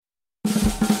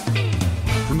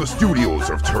the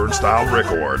studios of Turnstile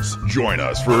Records, join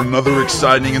us for another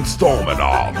exciting installment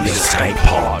of The Escape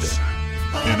Pod.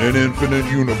 In an infinite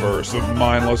universe of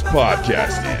mindless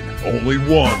podcasting, only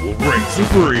one will reign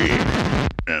supreme.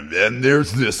 And then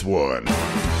there's this one.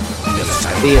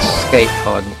 The Escape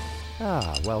Pod.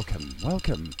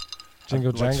 Welcome.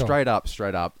 Jingle jangle.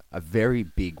 Straight up, a very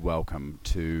big welcome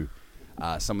to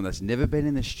someone that's never been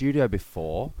in the studio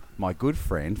before, my good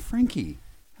friend, Frankie.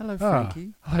 Hello,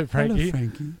 Frankie. Hello, Frankie.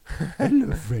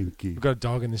 Hello, Frankie. We've got a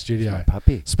dog in the studio. My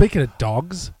puppy. Speaking of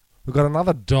dogs, we've got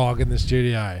another dog in the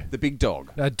studio. The big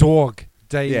dog. A dog.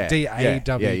 Yeah.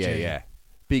 D-A-W-G. Yeah.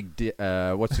 Big,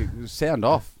 what's your, sound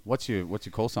off. What's your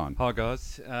call sign? Hi,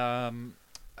 guys. Go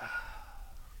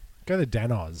the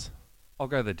Danos. I'll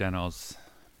go the Danos.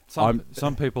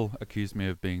 Some people accuse me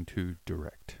of being too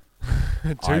direct.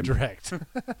 Direct.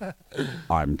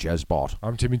 I'm Jazzbot.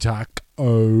 I'm Timmy Tuck.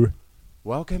 Oh.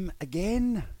 Welcome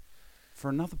again for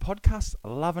another podcast.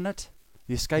 Loving it.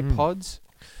 The Escape Pods.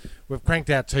 We've cranked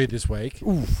out 2 this week.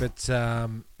 Oof. But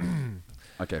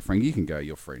Okay, Frank, you can go.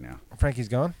 You're free now. Frankie's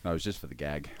gone. No, it was just for the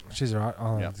gag. She's all right.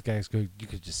 Oh, Yep. the gag's good. You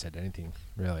could have just said anything,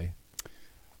 really.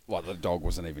 Well, the dog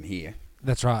wasn't even here.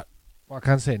 That's right. Well, I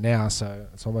can't see it now, so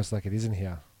it's almost like it isn't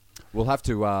here. We'll have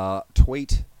to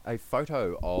tweet a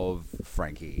photo of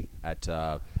Frankie at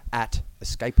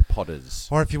Escape Podders.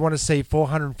 Or if you want to see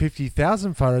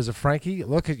 450,000 photos of Frankie,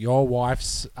 look at your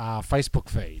wife's Facebook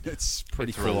feed. It's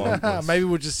pretty It's full relentless. on. Maybe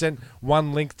we'll just send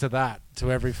one link to that,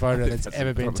 to every photo that's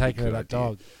ever been probably a taken of good that idea.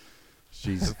 dog.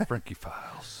 She's Frankie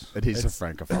Files. it is a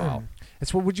Francophile.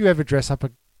 It's what would you ever dress up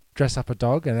a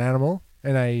dog, an animal,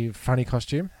 in a funny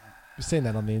costume? You've seen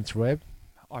that on the interweb.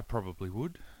 I probably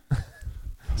would.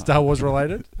 Star Wars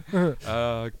related.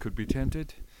 Could be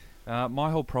tempted.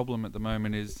 My whole problem at the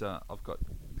moment is I've got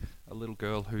a little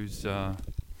girl who's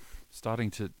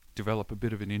starting to develop a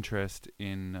bit of an interest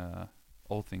in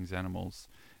all things animals.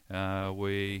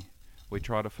 We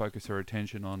try to focus her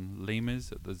attention on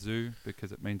lemurs at the zoo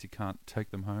because it means you can't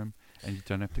take them home and you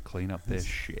don't have to clean up their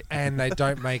shit. And they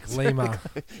don't make lemur.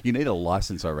 You need a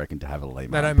license, I reckon, to have a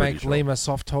lemur. They don't I'm pretty make sure. lemur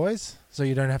soft toys, so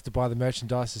you don't have to buy the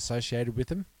merchandise associated with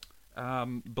them.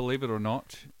 Believe it or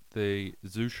not, the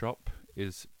zoo shop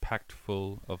is packed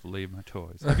full of lemur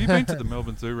toys. Have you been to the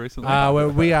Melbourne Zoo recently? Well,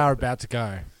 we are about to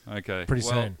go. Okay. pretty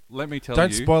well, soon. Let me tell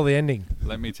Don't you. spoil the ending.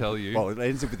 Let me tell you. Well, it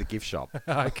ends up with a gift shop.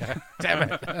 Okay.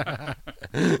 Damn it.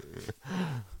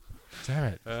 Damn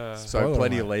it. So Spoiler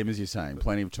plenty alert. of lemurs, you're saying.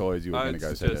 Plenty of toys you were going to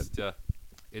go see.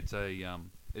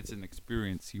 It's an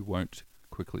experience you won't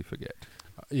quickly forget.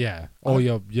 Yeah. Or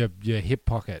your hip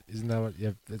pocket. Isn't that what?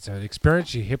 It's an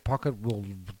experience your hip pocket will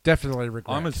definitely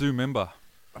regret. I'm a zoo member.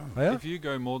 Oh, yeah? If you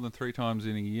go more than 3 times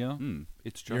in a year,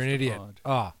 it's justified. You're an idiot.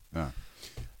 Oh.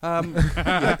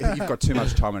 You've got too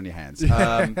much time on your hands. No,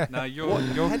 how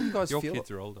do you guys your feel? kids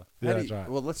are older. Yeah, How do that's right.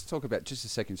 Well, let's talk about just a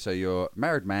second. So you're a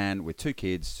married man with 2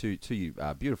 kids, two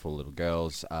beautiful little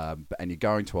girls, and you're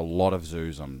going to a lot of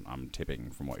zoos. I'm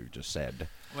tipping from what you've just said.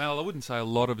 Well, I wouldn't say a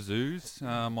lot of zoos.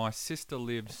 My sister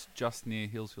lives just near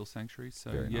Hillsville Sanctuary,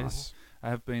 so Very yes, nice. I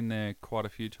have been there quite a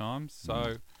few times.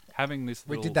 So having this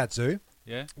We little, did that zoo.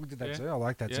 Yeah, We did that yeah, zoo. I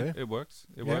like that yeah, zoo. it works.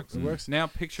 It Yeah, works. it works. Now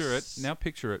picture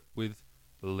it with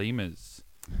lemurs.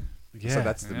 Yeah. So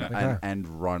that's the Yeah. and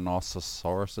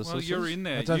rhinoceroses. Well, you're in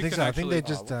there. I don't You think can so. I think they're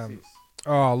actually- just. what's this?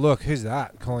 Oh, look, who's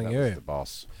that calling That was you? the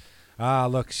boss.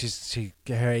 Look,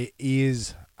 her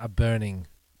ears are burning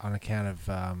on account of.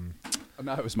 Oh,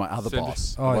 no, it was my other Send it.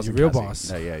 boss. Oh, It wasn't your real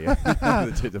Cassie. boss. No,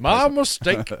 yeah. The My boss.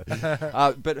 mistake.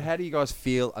 But how do you guys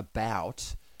feel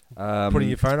about Putting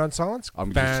your phone on silence.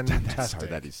 I'm Fantastic. Sorry,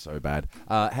 that is so bad.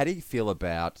 How do you feel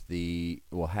about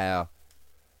how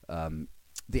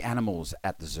the animals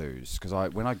at the zoos?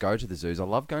 Because when I go to the zoos, I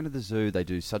love going to the zoo. They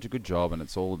do such a good job, and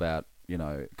it's all about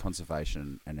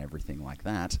conservation and everything like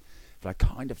that. But I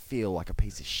kind of feel like a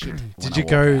piece of shit. when Did I you walk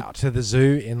go out. to the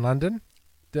zoo in London?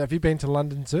 Have you been to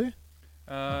London Zoo?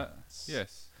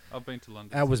 Yes, I've been to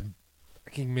London. That was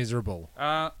fucking miserable.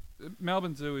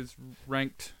 Melbourne Zoo is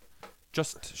ranked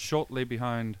just shortly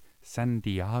behind San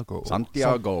Diego.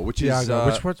 Santiago, which is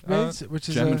Which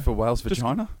is German for whale's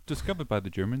vagina? Discovered by the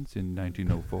Germans in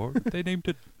 1904. They named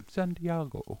it San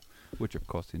Diego, which of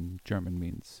course in German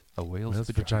means a whale's Whale's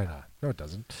vagina. vagina. No, it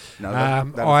doesn't. No, that,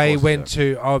 of I course, went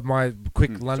to my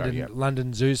quick sorry, yeah.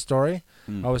 London Zoo story.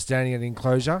 Mm. I was standing at the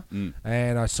enclosure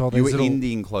and I saw You these were little. in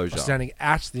the I enclosure. was standing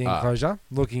at the enclosure,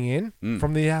 looking in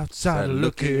from the outside, So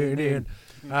looking looking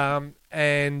in,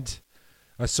 and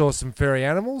I saw some furry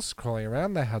animals crawling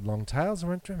around. They had long tails. I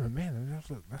went, man,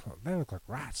 they look like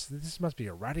rats. This must be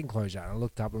a rat enclosure. And I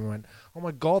looked up and went, oh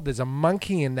my God, there's a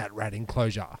monkey in that rat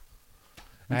enclosure.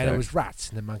 And Okay. it was rats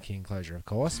in the monkey enclosure, of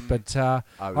course. But Oh,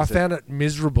 I was it- found it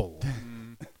miserable.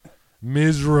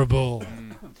 Miserable.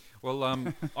 Well,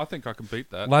 I think I can beat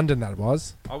that. London, that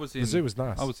was. I was The in zoo was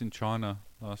nice. I was in China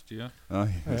last year, Oh,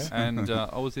 yes. and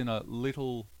I was in a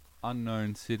little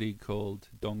unknown city called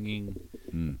Dongying,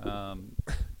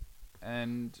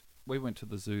 and we went to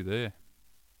the zoo there.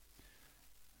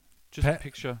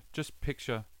 Just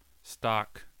picture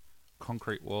stark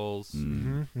concrete walls,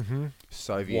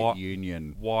 Soviet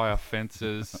Union. wire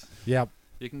fences. Yep.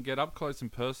 You can get up close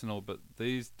and personal, but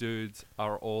these dudes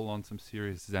are all on some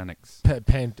serious Xanax.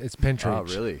 It's Pentridge. Oh,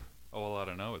 really? Oh, well, I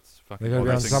don't know. It's They fucking gotta be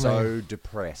on depressing. something. So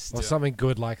depressed. Or something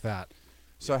good like that.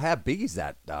 So how big is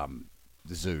that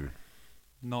the zoo?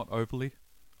 Not overly.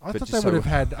 I But thought just they would so-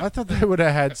 have had. I thought they would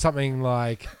have had something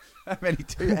like. How many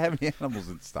animals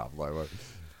and stuff? Like what?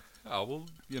 Oh, well,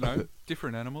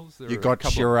 different animals. There You were a got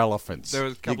couple your elephants. there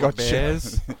was a You couple got of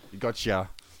bears. You got your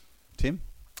Tim.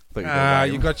 Thought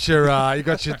You Whale. got your. You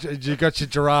got your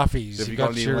giraffes. Have You you got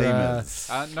got any your. lemurs?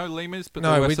 No lemurs, but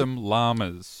No, there were we some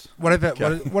llamas. What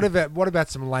about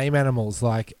some lame animals?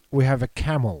 Like we have a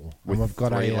camel. With and we've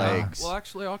got 3 a legs. Well,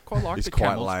 actually, I quite liked It's the quite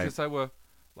camels lame. because they were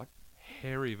like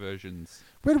hairy versions.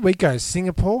 Where did we go?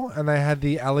 Singapore, and they had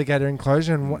the alligator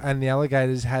enclosure, and the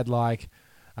alligators had like,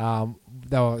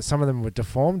 some of them were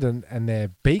deformed, and their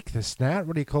beak, the snout.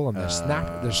 What do you call them?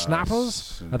 Their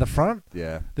snappers at the front.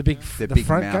 Yeah. The big, The the big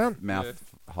front mouth, gun. mouth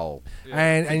hole. Yeah,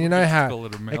 And people you know just how call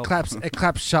it a it mouth.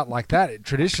 claps shut like that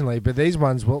traditionally, but these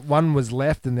ones, one was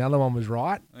left and the other one was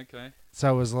right, Okay.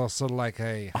 so it was sort of like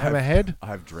a hammerhead. I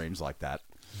have dreams like that.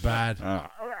 Bad.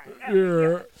 Ah.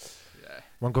 Yeah.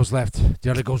 One goes left, the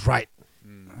other goes right.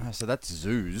 So that's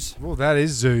zoos. Well, that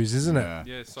is zoos, isn't it? Yeah.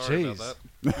 Yeah, sorry Jeez. about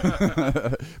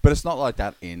that. But it's not like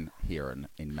that here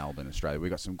in Melbourne, Australia. We've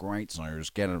got some great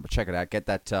zoos. Check it out. Get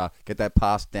that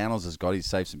pass. Downers has got. He's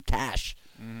saved some cash.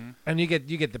 And you get a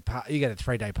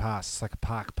 3-day pass. It's like a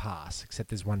park pass, except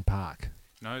there's one park.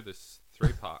 No, there's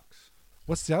 3 parks.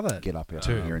 What's the other? Get up here.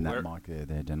 Two. You're in that Where- mic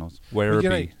there, Denos.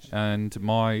 Werribee. And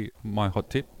my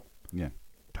hot tip, Yeah.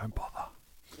 don't bother.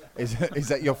 Is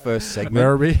that your first segment?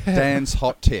 Werribee. Dan's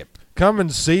hot tip. Come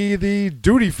and see the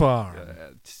duty farm.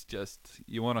 It's just,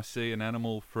 you want to see an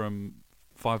animal from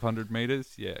 500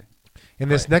 meters? Yeah. In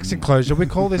this next enclosure, we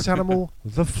call this animal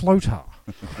the floater.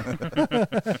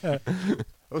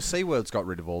 Well, SeaWorld's got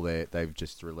rid of all their. They've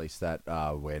just released that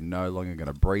we're no longer going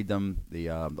to breed them. The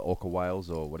orca whales,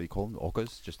 or what do you call them?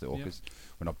 Orcas, just the orcas. Yeah.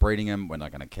 We're not breeding them. We're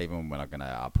not going to keep them. We're not going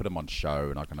to put them on show.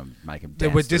 We're not going to make them. They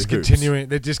Dance were to the hoops. discontinuing.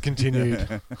 They're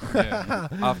discontinued. Yeah.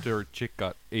 After a chick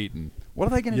got eaten. What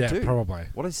are they going to Yeah, do? probably.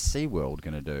 What is SeaWorld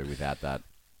going to do without that?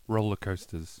 Roller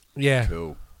coasters. Yeah,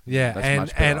 Cool. yeah, That's and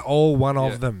much better. all one Yeah.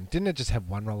 of them. Didn't it just have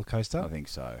one roller coaster? I think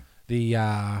so. The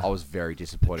I was very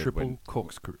disappointed Triple when.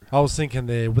 corkscrew. I was thinking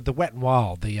with the Wet and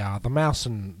Wild, the mouse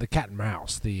and the cat and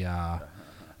mouse, the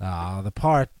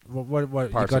pirate. What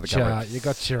Pirates of the Caribbean. you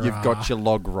got your You've got your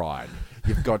log ride.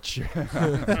 You've got your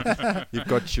you've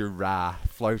got your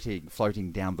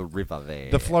floating down the river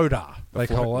there. the floater. They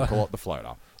call We it call it the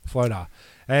floater. floater.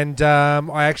 And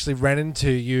I actually ran into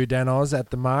you, Dan Oz, at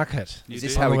the market. You Is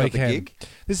this did? how on we the got the weekend. gig?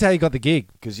 This is how you got the gig.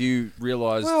 Because you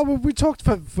realised. Well, we talked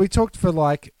for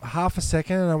like half a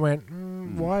second, and I went,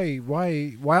 why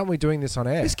aren't we doing this on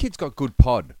air? this kid's got good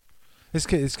pod. This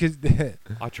kid,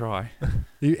 I try.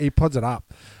 he pods it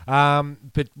up.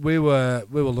 But we were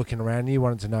looking around. You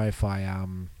wanted to know if I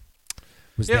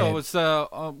was Yeah, there. I was,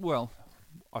 well,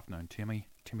 I've known Timmy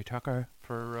Tucker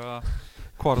for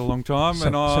quite a long time,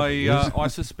 and I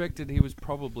suspected he was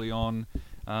probably on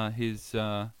his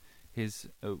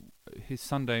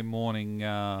Sunday morning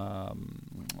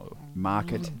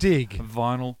Market. dig.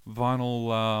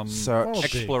 vinyl Search. Oh,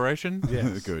 exploration.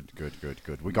 Yes. Good.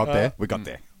 We got there. We got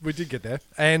there. We did get there.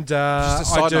 And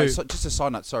Just a I side do. note. Just a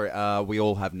side note. Sorry. We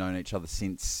all have known each other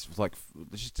since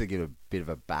just to give a bit of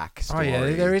a backstory. Oh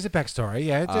yeah, there is a backstory.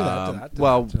 Yeah, do that.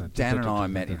 Well, Dan and I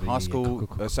met in high school.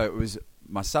 So it was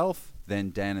myself, then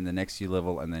Dan in the next year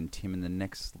level, and then Tim in the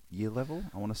next year level.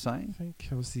 I want to say. I think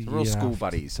it was the So we're all year school after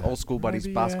buddies, that. all school buddies,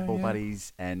 Maybe, basketball yeah.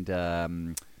 buddies,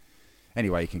 and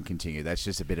anyway, you can continue. That's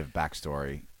just a bit of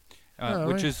backstory. Oh,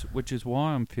 which yeah. is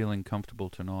why I'm feeling comfortable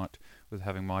tonight with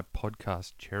having my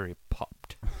podcast cherry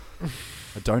popped.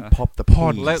 Don't pop the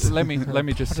pod. peas. Let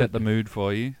me just set the mood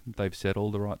for you. They've said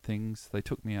all the right things. They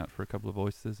took me out for a couple of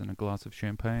oysters and a glass of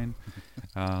champagne.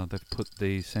 They've put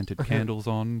the scented candles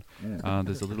on.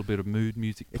 There's a little bit of mood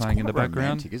music It's playing in the quite background,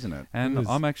 romantic, isn't it? and It is.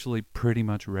 I'm actually pretty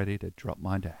much ready to drop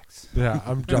my dax. Yeah,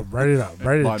 I'm ready to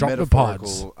By drop the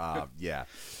pods. metaphorical,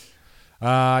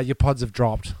 yeah. Your pods have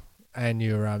dropped, and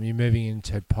you're moving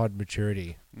into pod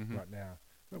maturity Mhm. right now.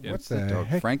 Yeah, What it's the The dog,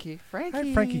 heck? Frankie.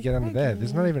 How'd Frankie get under there?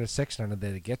 There's not even a section under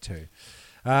there to get to.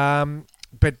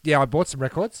 But yeah, I bought some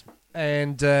records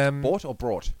and Bought or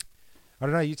brought? I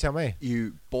don't know. You tell me.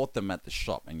 You bought them at the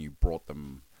shop and you brought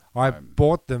them. I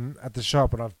bought them at the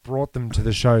shop and I've brought them to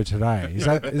the show today. Is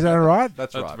that all right?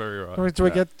 That's That's right. very right. Do I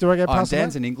get past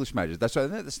Dan's that? an English major. That's right.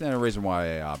 That's the only reason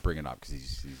why I bring it up because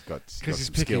he's got Because he's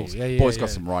some picky. skills. Yeah, Boy's yeah. got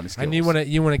some writing skills. And you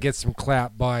want to get some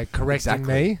clout by correcting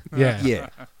Exactly. me. Yeah. Yeah.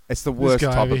 It's the worst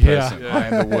guy type over of here. person. I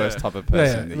am the worst type of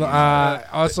person. that you know.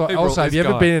 Also, Who brought have this you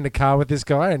ever guy? been in a car with this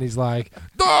guy and he's like,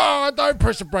 "No, don't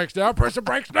press the brakes now. Press the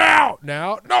brakes now.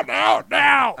 Now, not now.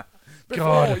 Now."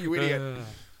 God, you idiot.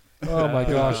 oh my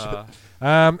gosh.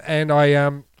 And I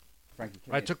Frankie,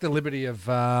 I took the liberty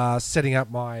of setting up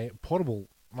my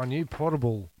new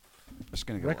portable. I'm just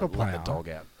going to record go let the player. dog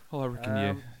out. Well, I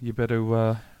reckon you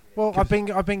better. Well, I've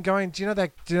been going. Do you know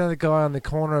the guy on the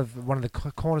corner of one of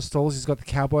the corner stalls? He's got the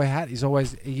cowboy hat.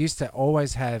 He used to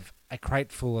always have a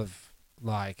crate full of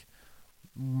like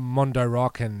Mondo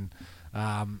Rock and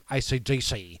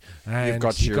AC/DC. And You've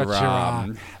got your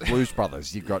Blues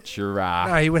Brothers. You've got your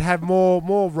no, he would have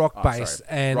more rock Oh, bass sorry.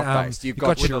 and Rock-based. you've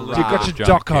got your Junkies.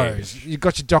 Doccos, you've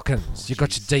got your Dockins, you've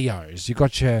got your Dios, you've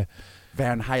got your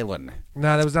Van Halen.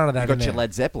 no, there was none of that. You've got in your there.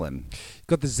 Led Zeppelin.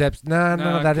 Got the Zeps. No,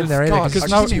 none of that in 'cause- there either. God, 'cause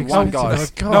no- give me one,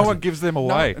 guys. no one gives them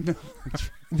away.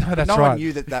 No, that's no right. one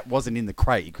knew that wasn't in the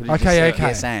crate. You could have Okay, just said okay.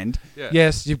 yes and. Yeah.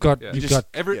 Yes, you've got. Yeah. You've Just got.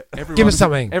 Everyone, Give us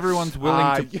something. Everyone's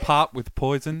willing to yeah. part with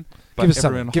poison, but Give us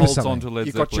something. everyone Give us holds something. on to Led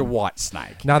You got your Zeppelin. White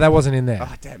Snake. No, that wasn't in there.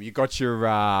 Oh damn! You got your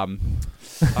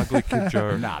Ugly Kid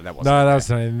Joe. Nah, that wasn't. No, in that was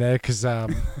not in there because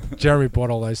Jeremy bought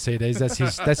all those CDs.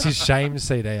 That's his shame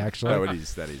CD actually. No, it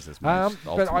is. That is. That's my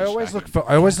But I always look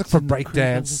ultimate for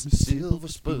breakdance. silver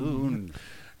spoon.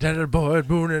 Little boy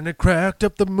moon and it cracked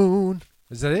up the moon.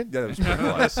 Is that it? Yeah, that was pretty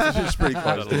close. That was pretty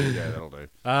close. Yeah, that'll do.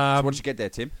 So what did you get there,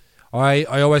 Tim? I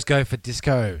always go for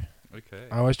disco. Okay.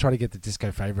 I always try to get the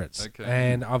disco favorites. Okay.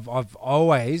 And I've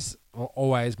always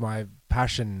my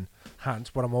passion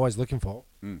hunt. What I'm always looking for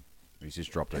He's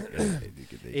just dropped it. Yeah, there you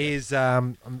go. is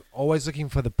I'm always looking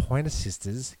for the Pointer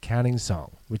Sisters counting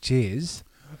song, which is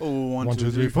 1,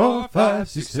 2, 3, 4, 5,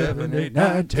 6, 7, 8,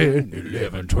 9, 10,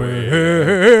 11,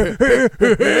 12.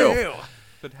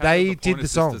 But how They did the did Pointer the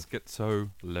song. Sisters get so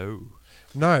low?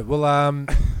 No, well,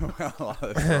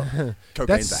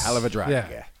 Cocaine's a hell of a drug.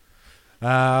 yeah.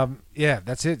 Yeah,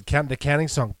 that's it. Count the counting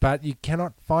song, but you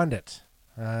cannot find it.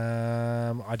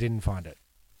 I didn't find it,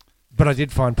 but I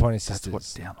did find Pointer Sisters.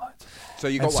 downloads. So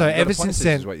you And got so one. You got ever a Pointer since Sisters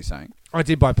then- is what you're saying. I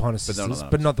did buy Pointer But Sisters, no, no,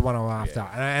 but not the one I'm after,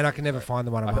 Yeah. and I can never find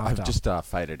the one I'm I've after. just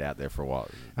faded out there for a while.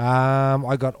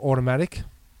 I got Automatic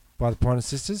by the Pointer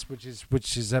Sisters, which is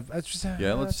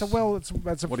Yeah, let's- that's a What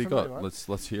do you familiar got? one.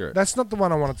 Let's hear it. That's not the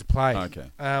one I wanted to play. Okay.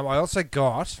 I also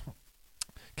got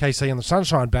KC and the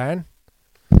Sunshine Band,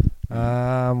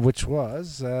 which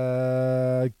was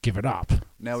Give It Up.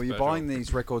 Now, are you Special. buying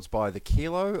these records by the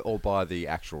kilo or by the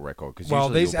actual record? Because Well,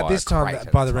 these at this time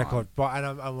at by a the time. record,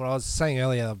 and what I was saying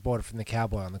earlier, I bought it from the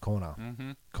Cowboy on the corner,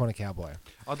 Mm-hmm. Corner Cowboy.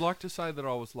 I'd like to say that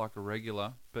I was like a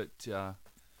regular, but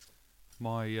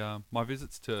my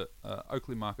visits to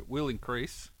Oakley Market will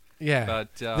increase. Yeah,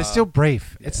 But they're still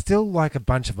brief. yeah. It's still like a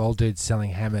bunch of old dudes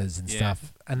selling hammers and Yeah.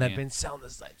 stuff, and they've Yeah. been selling the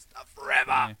same stuff forever.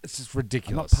 Yeah. It's just I'm not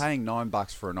ridiculous. paying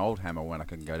 $9 for an old hammer when I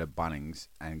can go to Bunnings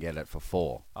and get it for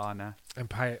 $4. Oh, no. and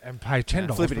pay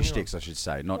 $10. Flippity sticks, I should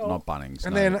say, not Bunnings.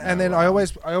 And No, then no, I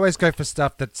always go for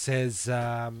stuff that says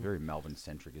very Melbourne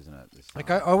centric, isn't it?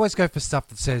 I always go for stuff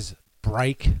that says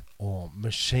break or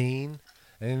machine.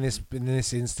 And in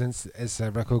this instance, it's a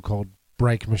record called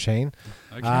Break Machine.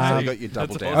 Okay. So you got your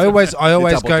double That's down. I always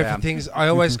double go down. for things. I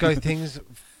always go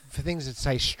for things that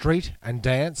say street and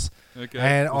dance. Okay.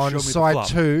 And Well, show on me the side flop.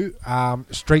 2,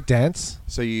 street dance.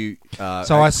 So you.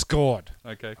 So I scored.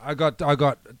 Okay. I got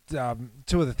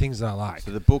two of the things that I like: So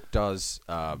the book does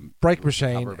Break cover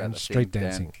Machine about and the street thing,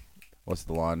 Dan. dancing. What's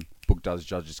the line? Book does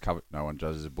judges cover. No one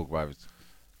judges a book by its.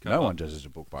 No Cover. one judges a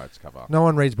book by its cover. No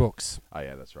one reads books. Oh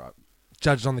yeah, that's right.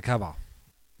 Judged on the cover.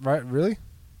 Right? Really?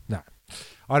 No.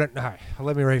 I don't know.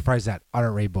 Let me rephrase that. I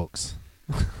don't read books.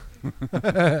 You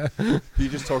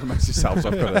just talk amongst yourselves.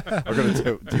 I've got to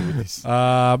deal with this.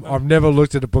 I've never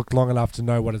looked at a book long enough to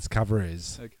know what its cover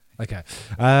is. Okay.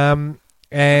 The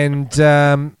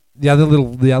other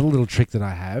little trick that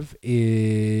I have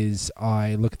is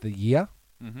I look at the year.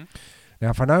 Mm-hmm. Now,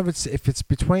 if I know if it's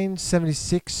between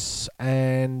 76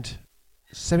 and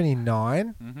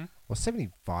 79 Mm-hmm. or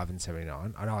 75 and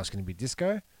 79, I know it's going to be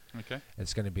disco. Okay.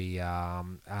 It's going to be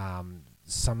some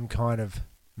kind of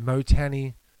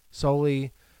Motown-y,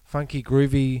 soul-y, funky,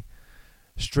 groovy,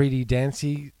 streety,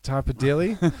 dancey type of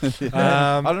dealy.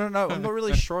 I don't know. I'm not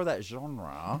really sure of that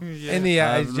genre. In the you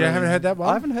haven't heard that one?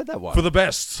 I haven't heard that one. For the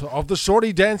best of the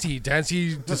shorty, dancey,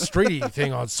 streety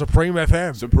thing on Supreme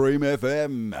FM. Supreme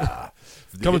FM.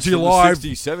 Coming to you live.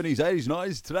 60s, 70s, 80s,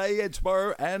 90s, today and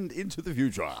tomorrow and into the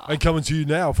future. And coming to you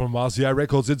now from RCA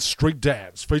Records, it's Street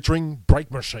Dance featuring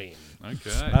Break Machine.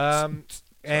 Okay.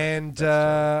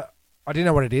 I didn't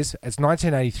know what it is. It's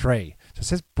 1983. So it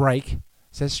says break, it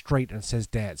says street, and it says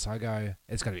dance. So I go,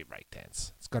 it's got to be break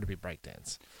dance. It's got to be break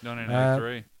dance.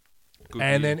 1983. Good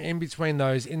And year. then in between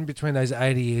those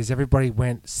 80 years, everybody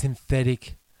went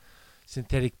synthetic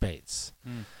beats.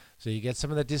 So you get some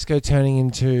of the disco turning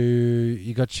into,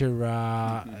 you got your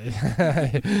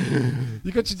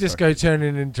disco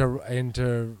turning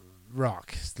into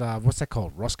rock. What's that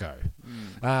called? Roscoe. You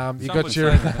Some got would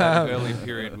your say that early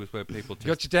period was where people you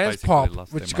got just your dance basically pop,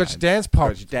 lost which you their got your minds. dance pop,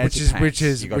 You got your dancey which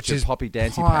is pants. You got your poppy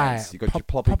dancey pie- pants. You got your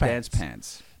pop poppy pants. dance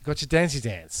pants. You got your dancey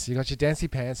dance. You got your dancey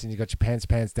pants, and you got your pants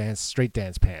dance, street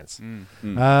dance pants.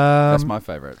 That's my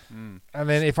favorite. And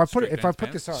then if I put Street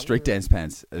dance this on, Street dance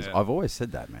pants. Yeah. I've always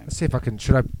said that, man. let's see if I can.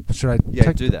 Should I? Yeah,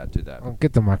 take, do that. I'll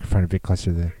get the microphone a bit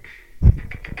closer there.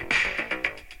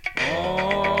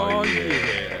 Oh,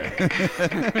 yeah.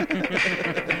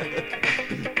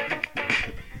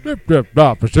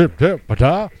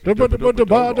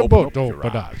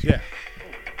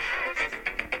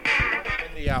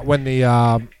 Yeah. When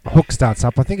the hook starts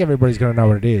up, I think everybody's going to know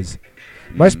what it is.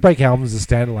 Most break albums are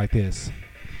standard like this.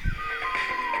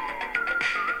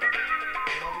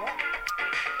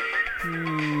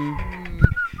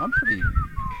 I'm pretty.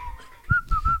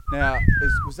 Now,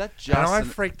 was that just? And I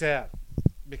freaked out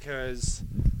because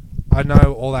I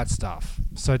know all that stuff.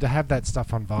 So to have that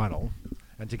stuff on vinyl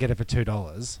and to get it for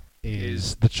 $2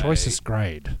 is the choicest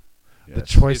grade. The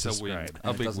It's choicest a win. grade.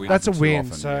 A big win. That's a too win.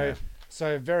 often,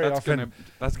 So very often.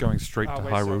 That's going straight to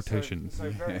high wait, rotation.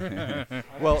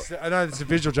 Well, I know it's a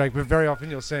visual joke, but very often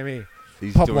you'll see me.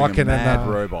 he's pop doing a locking mad and,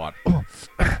 robot.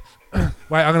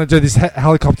 Wait, I'm going to do this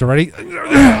helicopter. Ready?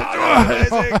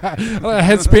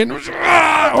 Head spin.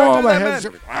 Oh, my head's.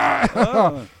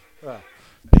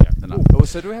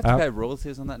 So do we have to pay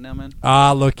royalties on that now, man?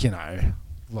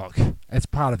 Look, it's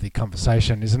part of the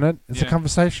conversation, isn't it? It's a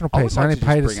conversational I would piece. like I only to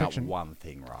paid a just bring up section. one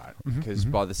thing, right? Because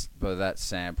by that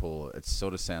sample, it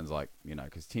sort of sounds like,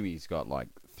 because Timmy's got like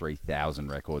 3,000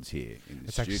 records here in the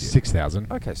It's studio. actually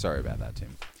 6,000. Okay, sorry about that,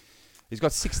 Tim. He's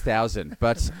got 6,000,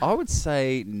 but I would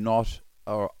say not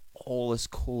all as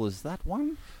cool as that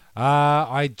one.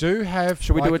 I do have.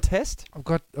 Should we do a test? I've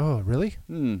got. Oh, really?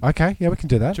 Hmm. Okay, yeah, we can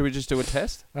do that. Should we just do a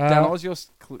test? Uh, Danos, you're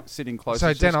sitting closer.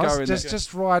 So Just go Denos, in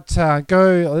just right.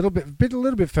 Go a little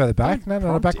bit further back. Don't No,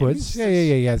 prompt him, backwards. he's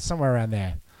Yeah, somewhere around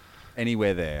there.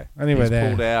 anywhere there. Anywhere He's there.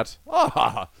 pulled out.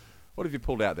 Oh, what have you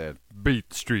pulled out there?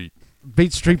 Beat Street.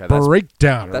 Beat Street Okay, that's-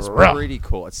 Breakdown. That's Rough. pretty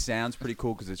cool. It sounds pretty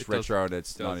cool because it's It does, retro and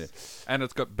it's does. 90. And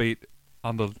it's got beat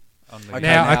on the. Okay,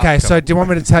 Now, now- okay. So, do you want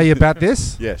me to tell you about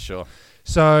this? Yeah, sure.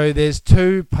 So there's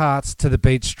two parts to the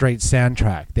Beat Street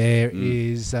soundtrack. There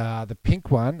is the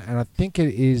pink one, and I think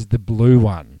it is the blue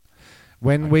one.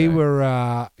 When we Okay.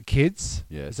 were kids,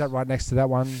 Yes. is that right next to that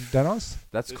one, Danos?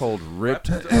 That's called Ripped.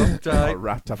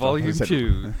 Update, Up. Volume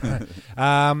 2.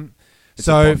 It's a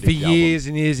So bondage for album. years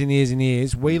and years and years and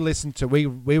years, we listened to. We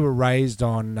were raised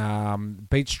on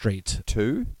Beat Street.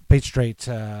 Two? Beat Street.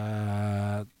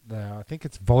 I think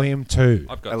it's Volume 2.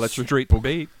 I've got Electric Street Book.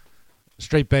 Beat.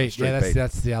 Street Beat. Street yeah, Beat.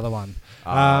 that's the other one.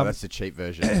 That's the cheap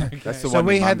version. That's the So one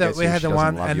we your had mum the gets you if she doesn't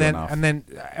one, love and you then enough. and then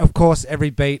of course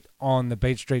every beat on the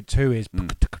Beat Street 2 is.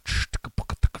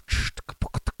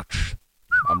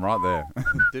 I'm right there.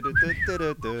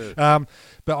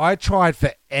 But I tried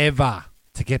forever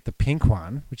to get the pink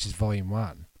one, which is Volume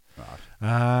 1. Right.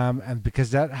 And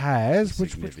because that has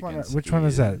which Significance one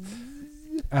is that?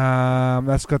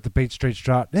 That's got the Beat Street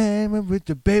strut. With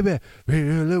the baby,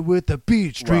 with the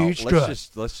Beat Street strut.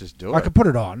 Let's just do it. I could put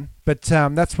it on, but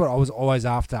that's what I was always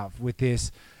after with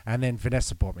this. And then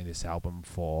Vanessa bought me this album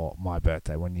for my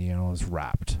birthday one year, and I was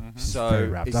wrapped. Very So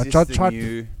wrapped. is I this tried the for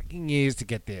new? fucking years to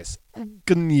get this.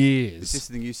 Fucking years. Is this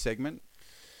the new segment?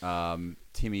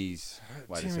 Timmy's.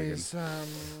 Wait a second.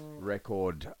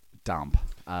 Record dump.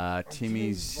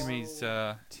 Timmy's.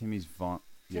 Timmy's Vine.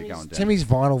 Yeah, going down. Timmy's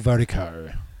vinyl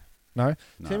vertigo. No?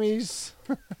 No. Timmy's.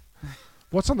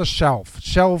 What's on the shelf?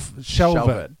 Shelve Shelve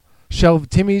it. it.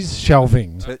 Timmy's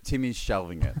shelving. But Timmy's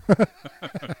shelving it.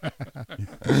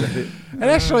 And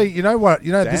actually, you know what?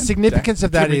 You know the Dan? significance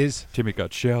of that Timmy- is Timmy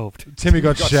got shelved. Timmy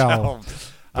got shelved.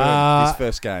 His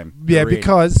first game. Yeah, We're in.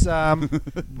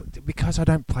 because I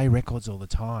don't play records all the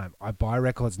time. I buy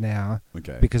records now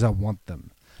Okay. because I want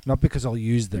them. not because I'll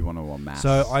use them. You want to amass.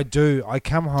 So I do. I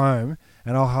come home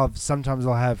and sometimes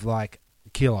I'll have like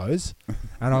kilos,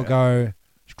 and I'll go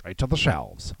straight to the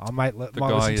shelves. I might The might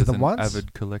guy listen is to them an once.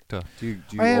 avid collector. do you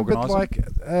I am, but organise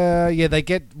them? like, they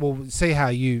get. Well, see how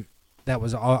you. That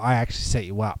was I actually set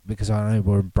you up because I know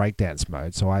we're in breakdance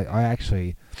mode. So I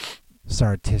actually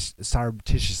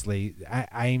surreptitiously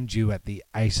aimed you at the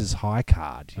Aces High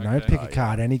card. You know, Okay. pick a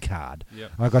card, any card.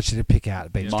 Yep. I got you to pick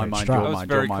out Beat Yeah. My Street mind, Strut. your That was mind,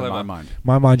 very your mind, my clever. mind.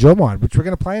 My Mind, Your Mind, which we're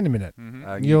going to play in a minute.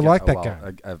 Mhm. You'll like that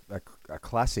game. A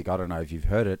classic. I don't know if you've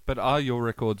heard it. But are your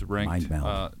records ranked Mind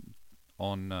meld.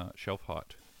 on shelf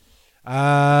height?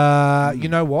 You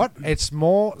know what? It's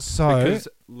more so. Because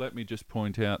let me just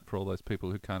point out for all those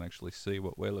people who can't actually see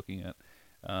what we're looking at,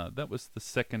 that was the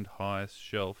second highest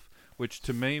shelf, which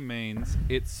to me means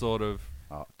it's sort of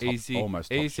easy, almost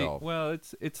top easy. shelf. Well,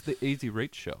 it's the easy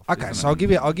reach shelf. Okay, isn't so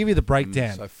it? I'll give you the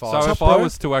breakdown. So So five. if I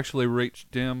was to actually reach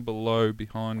down below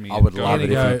behind me, I and would go love it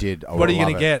Here if you you go. did. I What would are you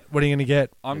going love to it. get? What are you going to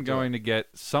get? I'm going to get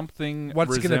something.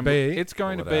 What's it gonna be? It's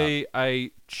going to Pull it be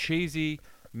a cheesy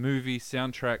movie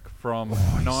soundtrack from Oh,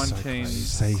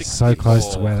 1964. so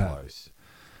close to where that. Close.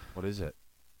 What is it?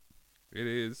 It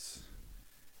is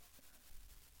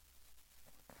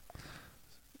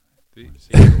the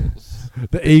Eagles.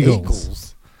 The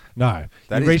Eagles. No,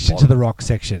 That you is reached into bottom. the rock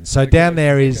section. So down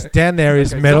there is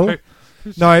metal.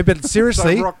 So, No, but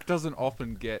seriously. so rock doesn't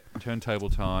often get turntable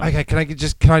time. Okay, can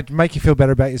I make you feel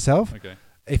better about yourself? Okay.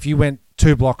 If you went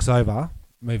 2 blocks over,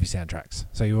 movie soundtracks.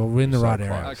 So you were in the So right close.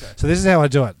 area. Okay. So this is how I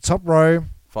do it. Top row,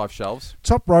 5 shelves.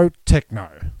 techno.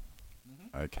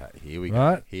 Okay, here we go.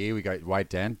 Right. Here we go. Wait,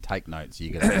 Dan, take notes.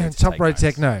 You're gonna need to Top take row notes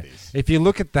techno. of this. If you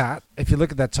look at that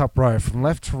top row from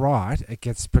left to right, it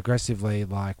gets progressively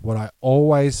like what I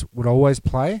would always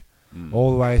play,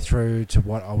 all the way through to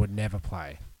what I would never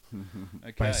play,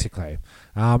 Okay. basically.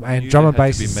 You And drum and had to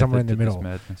bass be is somewhere in the method to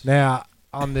middle. this madness. Now,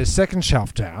 on the second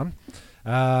shelf down,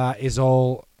 is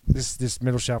all this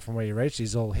middle shelf from where you reach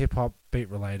is all hip hop, beat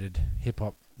related,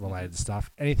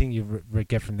 stuff. Anything you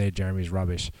get from there, Jeremy, is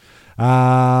rubbish.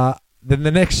 Then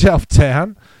the next shelf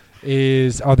down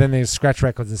is then there's scratch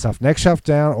records and stuff. Next shelf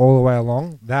down, all the way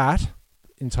along that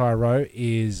entire row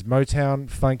is Motown,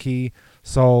 funky,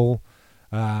 soul,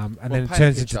 and then it paint a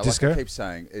turns picture. into disco. Like I keep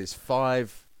saying,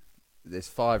 there's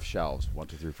 5 shelves. 1,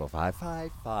 2, 3, 4, 5.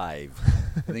 5.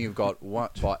 And then you've got one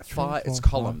by 5. It's 4,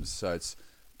 columns, so it's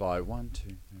by 1, 2,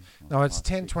 3, 4. No, it's 5,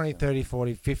 10, 6, 20, 7, 30,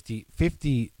 40,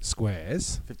 50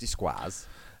 squares. 50 squares.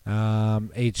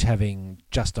 Each having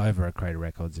just over a Crater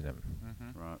Records in them.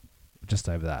 Right. Just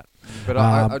over that. But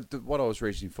what I was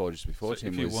reaching for just before, So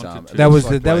Tim, if you was wanted to- That was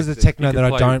like the play- techno you that could I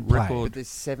play don't play. record- But there's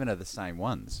 7 of the same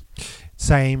ones.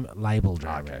 Same label,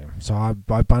 Jeremy. Okay. So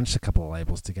I bunched a couple of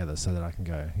labels together so that I can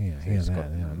go. Yeah, here's it's that.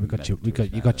 got Yeah. We got method you to its got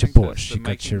madness. your I think Bush. that's You the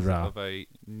got your. makings of a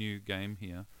new game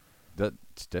here.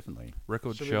 That's definitely.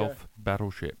 Record Should we shelf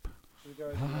battleship.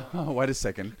 Oh, wait a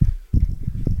second. we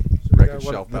go Record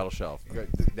what- shelf, battle shelf.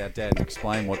 Now, Dan,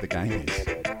 explain what the game is.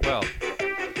 Well,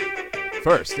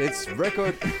 First, it's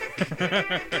record.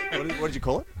 What did you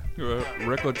call it?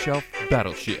 record shelf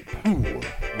battleship.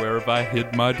 Where have I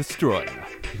hid my destroyer?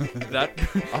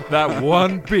 that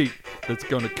one beat that's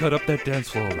gonna cut up that dance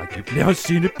floor like you've never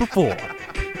seen it before.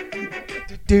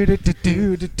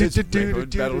 Record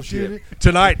battleship.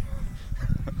 Tonight.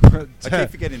 I keep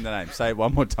forgetting the name. Say it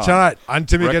one more time. Tonight, on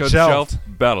Timmy Record Gets Shelved. shelf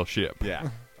battleship. Yeah,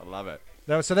 I love it.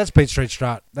 So that's Beat Street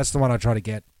Strut. That's the one I try to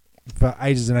get for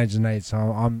ages and ages and ages. So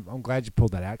I'm glad you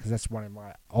pulled that out because that's one of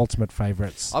my ultimate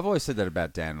favourites. I've always said that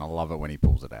about Dan, and I love it when he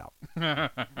pulls it out.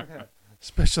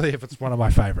 Especially if it's one of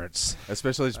my favourites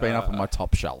Especially it's been up on my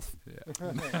top shelf.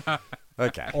 Yeah.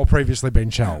 Okay. or previously been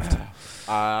shelved.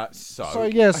 So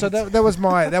yeah, so that was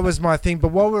my thing. But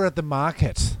while we're at the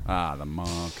market, the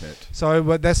market. so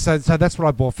that's what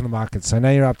I bought from the market. So now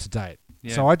you're up to date.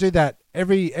 Yeah. So I do that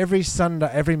every Sunday,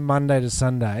 every Monday to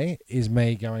Sunday is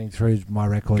me going through my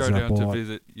records Go that I down to bought.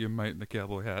 visit your mate in the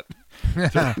cowboy hat.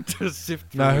 to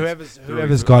sift through No, his- whoever's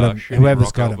through got his, 'em, shitty whoever's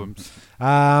rock got 'em.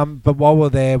 albums. But while we're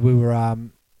there, we were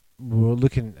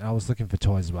looking. I was looking for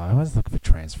toys as well. I was looking for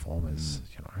Transformers.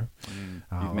 You know,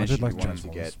 You've I mentioned did like you wanted to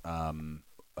Transformers. get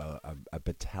a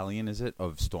battalion, is it,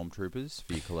 of stormtroopers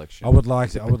for your collection? I would like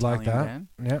Is it I would like battalion,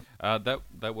 that. Dan? Yeah,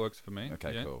 That works for me.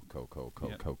 Okay, yeah. cool.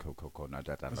 Yeah. Cool. No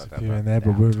doubt. there's a few in there,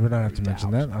 but we don't have to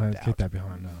mention that. I'll keep that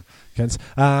behind Kens.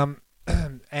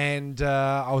 And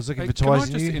I was looking Hey, for can toys. I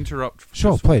and just you- interrupt?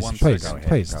 Sure, just for please, one please, second?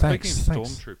 please. Speaking Thanks, Speaking of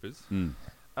thanks.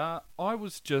 stormtroopers, I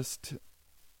was just,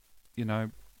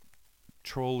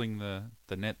 trawling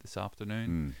the net this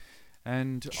afternoon,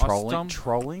 and I Trolling? stumbled.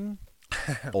 Trolling?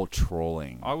 or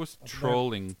trawling? I was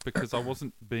trolling because I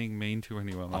wasn't being mean to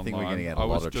anyone online. I think we're going to get a I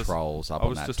lot was of just- trolls up I on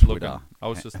was that just Twitter. looking. I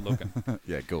was just looking.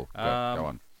 Yeah, cool. Go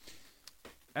on.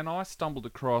 And I stumbled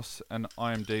across an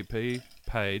IMDb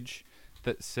page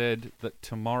that said that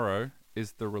tomorrow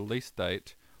is the release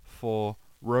date for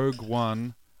Rogue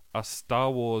One, a Star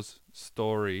Wars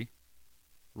story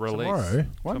release. Tomorrow?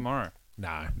 What? Tomorrow.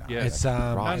 No. Yeah. It's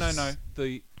Right. No.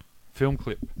 The film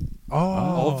clip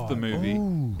Oh, of the movie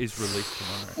ooh. is released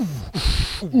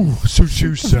tomorrow. Ooh, so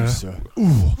sir.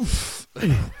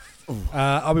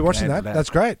 I'll be watching that. That's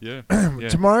great. Yeah.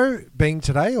 Tomorrow being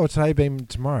today or today being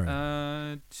tomorrow?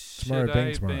 Tomorrow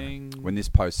being tomorrow. When this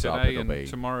posts up, today it'll and be.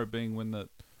 tomorrow being when the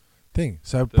Thing.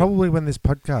 So probably when this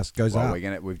podcast goes Well, up.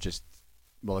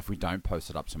 if we don't post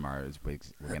it up tomorrow, we're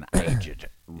going to age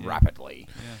it rapidly.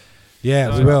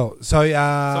 Yeah, So- we will. So, so it's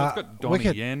got Donnie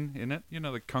Wicked. Yen in it. You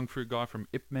know, the kung fu guy from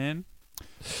Ip Man.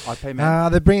 IP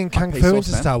Man. They're bringing Kung IP Fu Sauce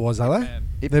into Man? Star Wars, are they?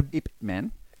 Man. Ip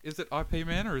Man. Is it IP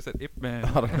Man or is it Ip Man?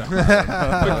 I don't know.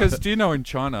 Because do you know in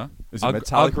China, Is it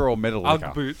Metallica or Metallica?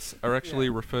 Ugg boots are actually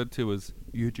referred to as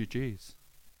UGGs.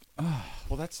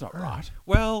 Well, that's not right.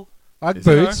 Well, Ugg Is it?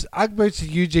 boots. Ugg boots are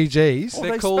UGGs. Well,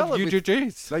 they're they called spell it with-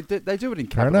 UGGs. They do it in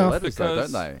Fair capital enough. letters, though,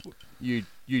 don't Because-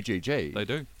 they? UGG. They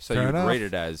do. So Fair you enough. read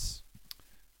it as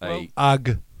Well,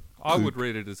 Ugg. I would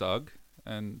read it as Ugg,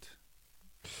 and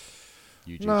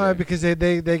UGG. No, because they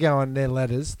go on their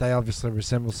letters. They obviously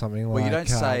resemble something well, like. you don't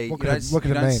say what you could don't, it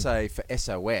you don't mean? say for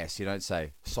SOS. You don't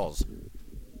say SOS.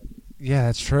 Yeah,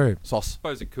 that's true. I SOS.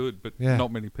 suppose it could, but Yeah.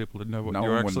 not many people would know what No you're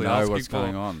one would actually know asking what's for.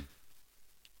 going on.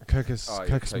 Cocos, Oh, yeah,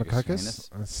 Cocos Cocos Macocos.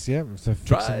 Venus. Yeah, so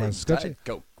fixing my scotchy. Diet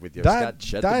Coke with your Diet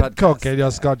scotch at the Diet Coke podcast. and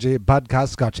your scotchy, podcast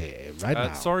scotchy, right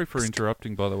now. Sorry for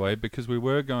interrupting, by the way, because we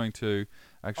were going to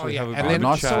actually have a and bit then of a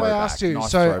nice chat. so I throwback, asked you.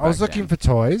 nice So I throwback, was looking Dan. for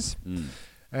toys, Mm.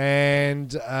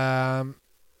 and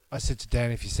I said to Dan,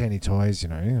 if you see any toys,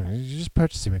 you just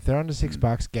purchase them. If they're under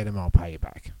 $6, get them. I'll pay you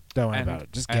back. Don't worry about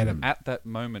it. Just get and them. at that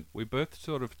moment, we both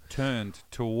sort of turned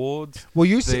towards. Well,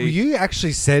 you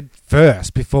actually said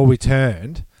first before we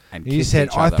turned. And You kissed said,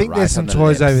 each I other think right there's some on the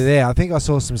toys lips. over there. I think I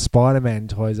saw some Spider-Man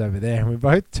toys over there. And we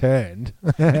both turned.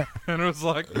 And it was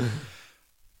like,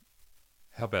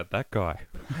 how about that guy?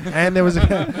 and there was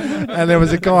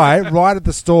a guy right at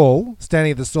the stall,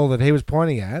 standing at the stall that he was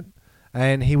pointing at.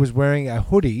 And he was wearing a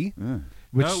hoodie. Mm.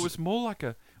 Which, No, it was more like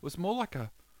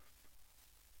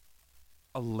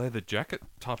a leather jacket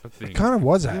type of thing. it kind of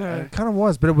was. Yeah. It kind of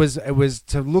was. But it was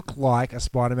to look like a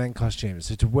Spider-Man costume.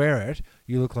 So to wear it,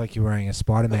 you look like you're wearing a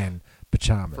Spider-Man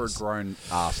pajamas. For a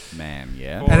grown-ass man,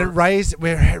 yeah. And it raised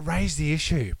the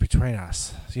issue between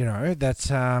us.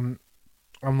 That's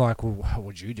I'm like, well, how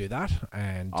would you do that?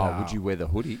 And Would you wear the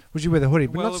hoodie? Would you wear the hoodie?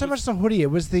 But Well, not it so was- much the hoodie. It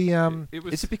was the It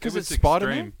was, Is it because was it's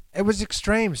Spider-Man? extreme. It was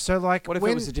extreme. So like, What if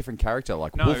when it was a different character,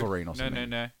 like No, Wolverine or something?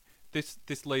 No. This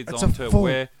leads It's on a to full-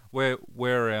 where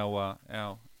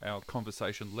our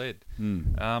conversation led.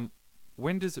 Mm.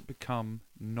 When does it become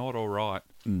not all right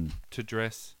Mm. to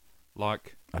dress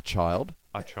like A child?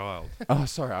 a child? Oh,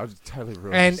 sorry, I was totally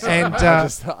ruined. And- Sorry. and,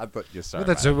 I thought you're sorry. well,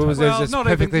 that's mate. it was Well, it's not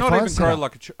perfectly even fine grow setup.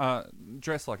 like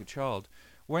dress like a child.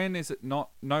 When is it no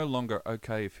longer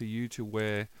okay for you to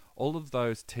wear all of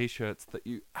those T-shirts that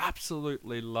you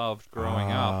absolutely loved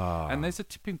growing up? And there's a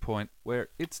tipping point where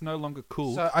it's no longer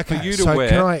cool So, for okay, you to so wear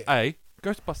can I- a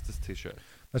Ghostbusters T-shirt.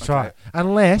 That's Okay. right.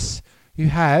 Unless you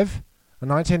have a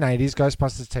 1980s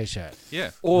Ghostbusters T-shirt. Yeah.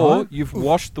 Or Right. you've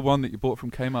washed the one that you bought from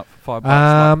Kmart for $5,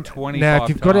 like 25 now, if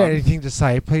you've got times. anything to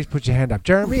say, please put your hand up.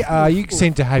 Jeremy, you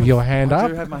seem to have your hand I up.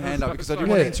 do have my hand up because I didn't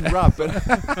Yeah. want to interrupt, but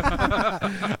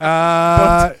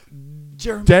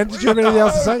Dan, did you have anything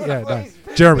else to say? Yeah, no.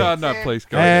 Jeremy. No, please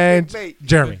go ahead. And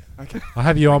Jeremy. Okay. I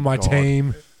have you on my God.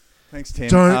 team. Thanks, Tim.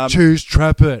 Don't choose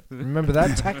trap it. Remember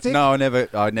that tactic? No, I never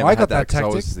I had got that that 'cause I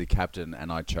tactic. was the captain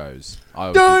and I chose.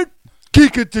 Don't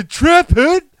kick it to trap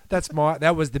it.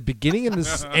 That was the beginning and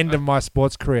the end of my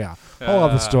sports career. Whole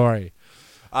other story.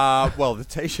 Well, the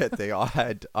T-shirt thing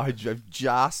I've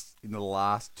just in the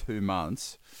last 2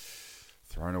 months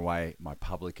thrown away my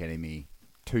Public Enemy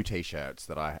 2 T-shirts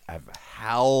that I have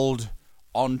held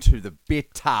onto the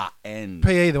bitter end.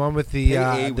 PE, the one with the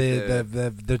PE with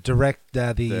the direct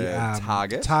the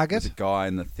target. with the guy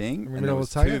in the thing, In the and there middle was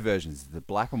of the target? 2 versions: the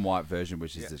black and white version,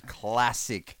 which is the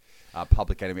classic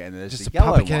Public Enemy, and there's Just the a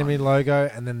yellow Public one. Enemy logo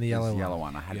and then the There's yellow the one. yellow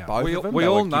one. I had Yeah. both We, of them. we They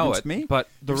all were know given it, to me. but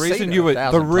the You've seen reason it you were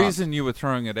 1,000 times. you were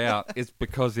throwing it out is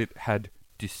because it had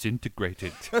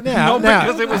disintegrated. Now, Not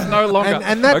because it was no longer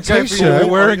and that okay for you T-shirt-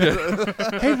 wearing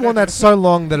it. He'd worn that so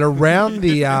long that around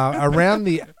the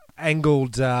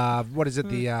angled. What is it?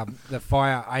 The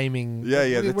fire aiming. Yeah, what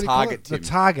do you the call target, it? The Tim.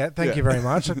 target. Thank Yeah. you very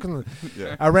much. I couldn't,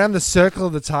 Yeah. around the circle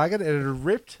of the target, it had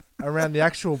ripped around the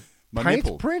actual My paint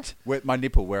nipple. print. My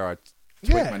nipple, where I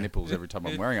tweak Yeah. my nipples every time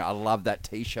I'm wearing it. I love that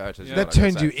T-shirt as Yeah. well. That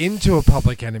turned you into a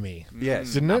public enemy.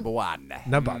 Yes, Didn't it? number one.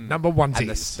 Number one. And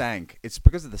the stank. It's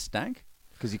because of the stank.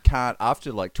 Because you can't,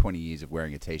 after like 20 years of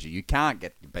wearing a T-shirt, you can't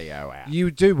get the BO out.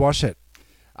 You do wash it.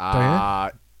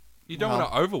 You don't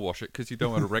want to overwash it because you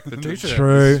don't want to wreck the t-shirt.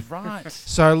 True. That's right.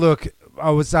 So look, I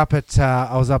was up at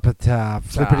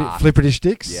Flipperty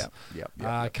Sticks. Yep.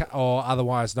 Or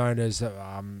otherwise known as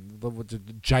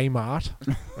J Mart.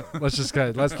 Let's just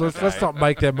go. Let's not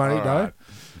make their money, All no. right.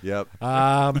 Yep.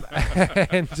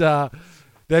 And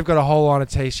they've got a whole line of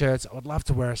T-shirts. I would love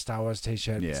to wear a Star Wars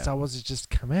T-shirt. Yeah. Star Wars has just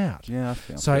come out. Yeah.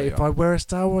 So if I wear a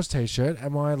Star Wars T-shirt,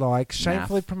 am I like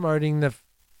shamefully promoting the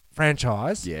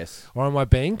franchise? Yes. Or am I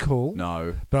being cool?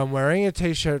 No. But I'm wearing a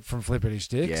T-shirt from Flipperty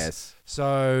Sticks. Yes.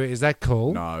 So is that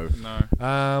cool? No.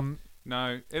 No.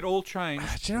 No. It all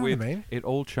changed. Do you know what I mean? It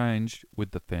all changed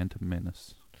with the Phantom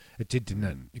Menace. It did, didn't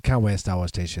it? You can't wear Star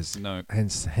Wars T-shirts. No.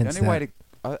 Hence The only that. way to,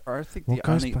 I think Well,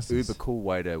 the only Ghostbusters. uber cool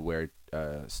way to wear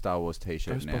a Star Wars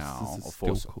T-shirt Ghostbusters now, is or still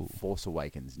Force, cool. Force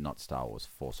Awakens, not Star Wars,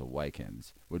 Force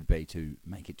Awakens, would be to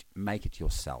make it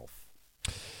yourself.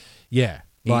 Yeah.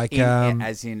 Like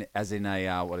as in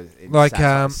a what is it? like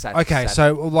okay,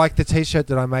 so like the T-shirt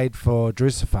that I made for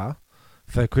Drucifer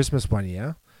for Christmas one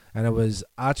year, and it was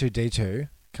R2D2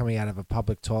 coming out of a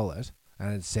public toilet,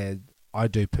 and it said "I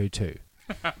do poo too,"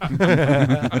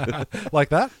 like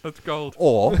that. That's gold.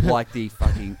 or like the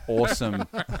fucking awesome,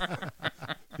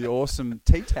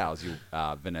 tea towels you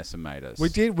Vanessa made us. We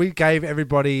did. We gave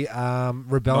everybody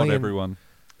Rebellion. Not everyone.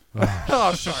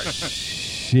 Oh, sorry.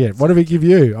 Shit. What did we give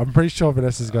you? I'm pretty sure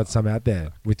Vanessa's got some out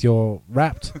there with your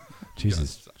wrapped.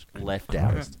 Jesus. Left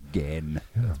out again.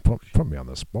 Yeah, put me on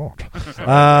the spot.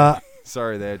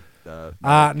 Sorry, there.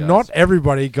 Not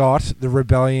everybody got the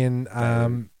Rebellion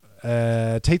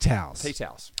tea towels. tea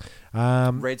towels.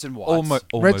 Reds Reds and whites.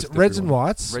 Reds and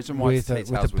whites. Reds and whites with tea a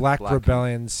towels with black black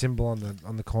Rebellion symbol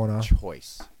on the corner.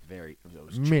 Choice. It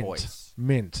was choice.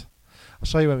 Mint. I'll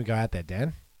show you when we go out there,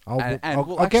 Dan. I'll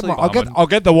get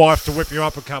the wife to whip you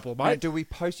up a couple, mate. Do we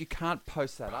post? You can't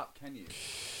post that up, can you?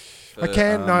 I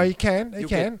can. No, you can. You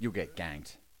can. You'll get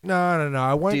ganked. No.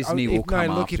 I won't. Disney will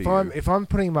come look, after you. if I'm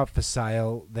putting them up for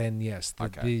sale, then yes,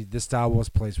 the Star Wars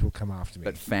police will come after me.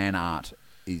 But fan art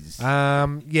is.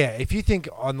 Yeah. If you think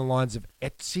on the lines of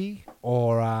Etsy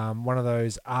or one of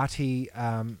those arty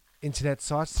internet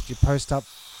sites that you post up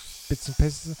bits and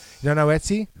pieces, you don't know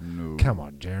Etsy? No. Come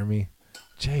on, Jeremy.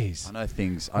 Jeez. I know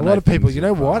things. A lot of people. You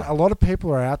know what? A lot of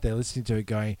people are out there listening to it,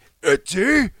 going,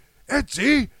 Etsy.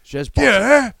 Jez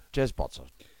Botzer.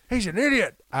 He's an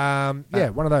idiot. Yeah,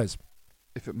 one of those.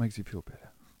 If it makes you feel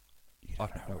better. I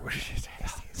don't know what it is.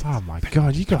 Oh my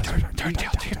God, you guys! Don't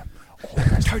tell Tim.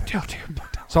 Don't tell Tim.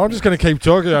 So I'm just going to keep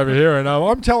talking over here, and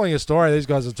I'm telling a story. These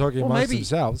guys are talking amongst maybe-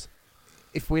 themselves.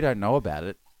 If we don't know about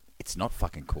it, it's not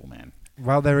fucking cool, man.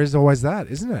 Well, there is always that,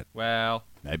 isn't it? Well,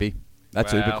 Maybe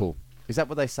that's Well, uber cool. Is that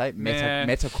what they say?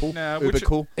 Meta cool. No, Uber which-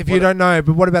 cool. If you don't know,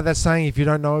 but what about that saying? If you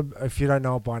don't know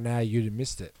it by now, you'd have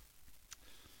missed it.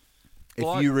 If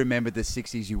Well, you remembered the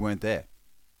 '60s, you weren't there.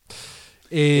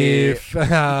 If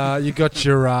you got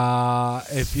your,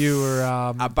 if you were,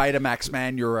 A Betamax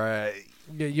man, you're a.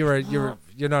 you're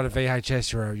not a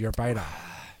VHS. You're a beta.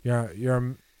 You're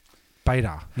a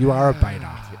beta. You are a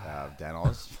beta. Dan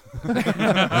Oz.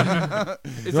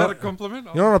 is that a compliment?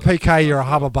 You're not a PK. You're a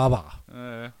hubba bubba.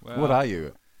 Well, What are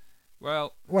you?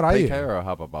 Well, What are PK you? or a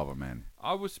hubba bubba man?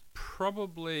 I was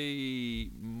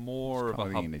probably more of I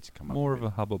a think you need to come up more with of a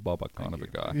hubba bubba kind of a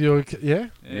guy. Yeah.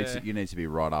 You need to be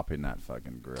right up in that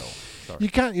fucking grill. Sorry. You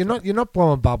can't. You're not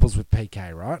blowing bubbles with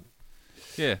PK, right?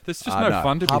 Yeah, there's just no no.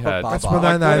 fun to be Hubba had. bubba. That's Bubba. what,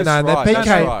 no. That's The right, PK,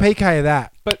 that's right. PK of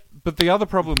that. But the other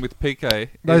problem with PK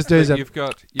Those is dudes that are-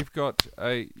 you've got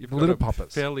Little a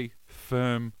poppers. fairly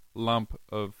firm lump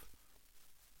of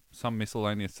some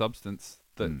miscellaneous substance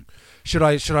that Should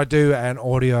I do an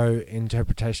audio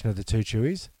interpretation of the two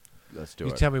chewies? Let's do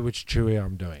You it. tell me which chewy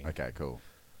I'm doing. Okay, cool.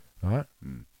 All right.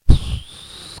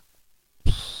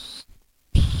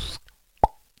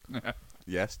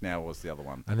 Yes. Now what's the other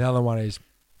one? And the other one is.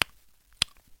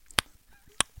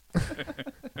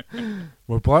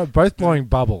 We're both blowing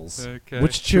bubbles. Okay.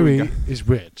 Which Should we chewy is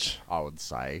which? I would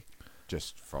say,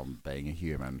 just from being a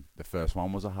human, the first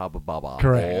one was a hubba bubba.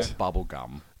 Correct. Or bubble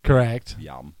gum. Correct.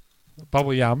 Yum.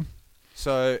 Bubble yum.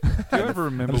 So do you ever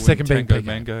remember the when second being Tango PK?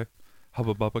 Mango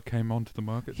Hubba Bubba came onto the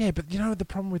market? Yeah, but you know what the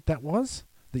problem with that was?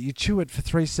 That you chew it for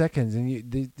 3 seconds and you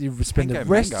spend the Tango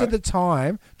rest Mango? of the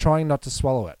time trying not to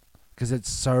swallow it. because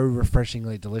it's so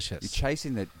refreshingly delicious. You're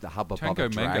chasing the Hubba Tango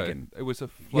Bubba Mango. dragon. It was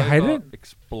a You hated flavor it?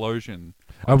 explosion.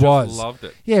 I just was. loved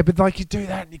it. Yeah, but like you do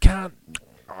that and you can't.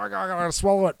 I gotta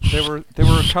swallow it. There were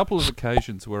a couple of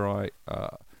occasions where I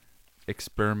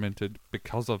experimented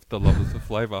because of the love of the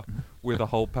flavour with a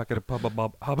whole packet of Hubba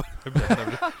Bubba.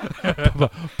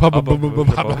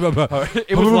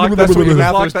 It was like that's what your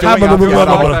mouth was doing after you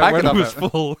swallowed that when it was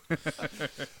full.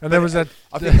 And there was that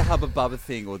I think the Hubba Bubba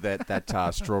thing, or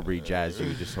that strawberry jazz you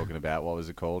were just talking about. What was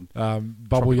it called? bubble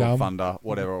Tropical yum. Thunder,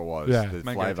 whatever it was. Yeah. The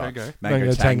Mango flavour. Tango.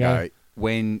 Mango Tango. Tango.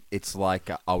 When it's like,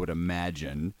 I would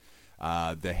imagine,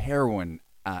 the heroin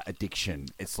addiction.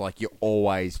 It's like you're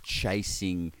always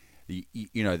chasing,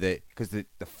 because the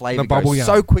flavour The bubble goes yum.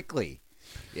 so quickly.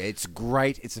 Yeah, it's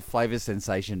great. It's a flavour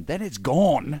sensation. Then it's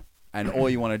gone. And all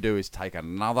you want to do is take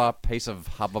another piece of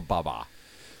Hubba Bubba.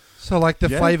 So like the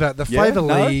flavor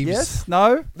leaves. Yes,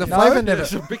 no. The no. flavour never.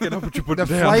 Pick it up and you put The it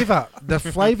down.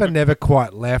 flavour never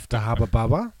quite left a Hubba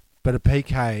Bubba, but a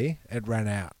PK it ran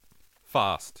out.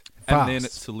 Fast. And then it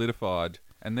Fast. solidified.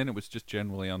 And then it was just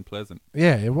generally unpleasant.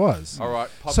 Yeah, it was. All right,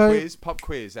 pop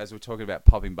quiz, as we're talking about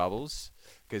popping bubbles,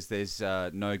 because there's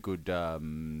no good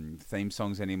theme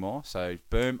songs anymore. So,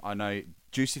 boom, I know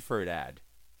Juicy Fruit ad.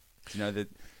 Do you know that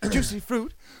Juicy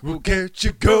Fruit We'll get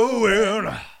you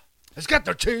going. It's got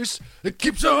the taste. It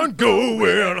keeps on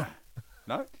going.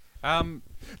 No?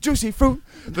 Juicy Fruit.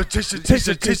 The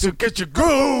taste will get you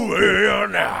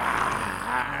going.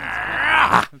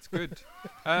 That's good.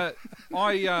 I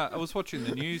was watching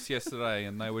the news yesterday,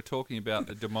 and they were talking about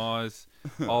the demise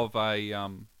of a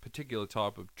particular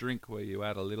type of drink where you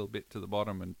add a little bit to the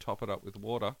bottom and top it up with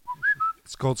water.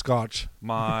 It's called Scotch.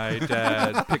 My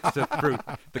dad picks a fruit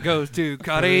that goes to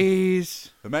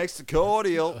Cuddies. It makes the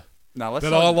cordial. No, let's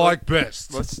That not, I like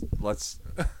best. Let's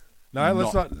No,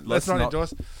 let's not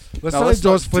endorse. Let's no, not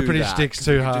endorse do flippity that, sticks 'cause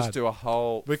too we could hard. Just do a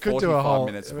whole. We could do a 45 whole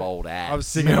minutes of old ads. I'm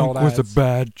singing old ads.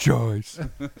 bad choice.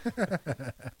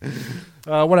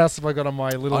 What else have I got on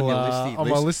my little On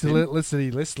your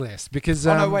listy list? Because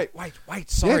Oh no! Wait!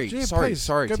 Sorry, yeah, sorry, please,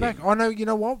 sorry. Go Tim. back. Oh no! You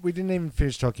know what? We didn't even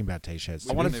finish talking about t-shirts.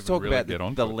 I wanted didn't to talk even really about get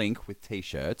onto the it. link with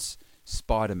t-shirts,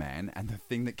 Spider-Man, and the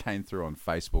thing that came through on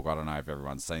Facebook. I don't know if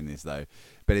everyone's seen this though,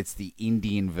 but it's the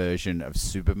Indian version of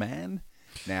Superman.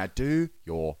 Now, do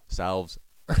yourselves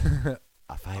a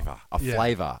favour,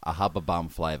 flavour, a Hubba Bum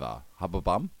flavour, Hubba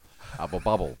Bum, Hubba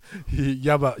Bubble,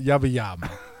 Yubba yum.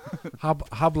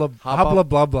 Hubla Hubba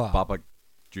blah blah. Bubba,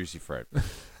 Juicy Fruit.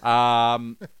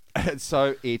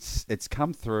 So it's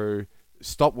come through.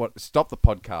 Stop the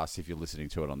podcast if you're listening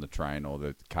to it on the train or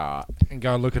the car, And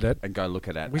go and look at it. and go look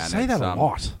at it. We and say it's, that a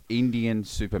lot. Indian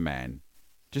Superman.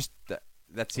 Just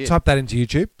that's it. Type that into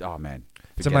YouTube. Oh man,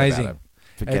 It's Forget amazing. About it.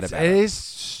 Forget about It it. is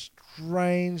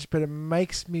strange, but it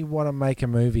makes me want to make a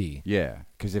movie. Yeah,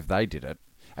 because if they did it,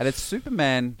 and it's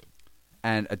Superman,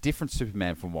 and a different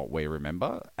Superman from what we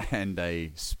remember, and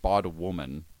a Spider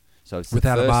Woman. So it's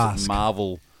Without a the mask.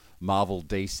 first Marvel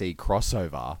DC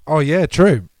crossover, Oh yeah,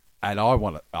 true. and I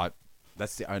want it.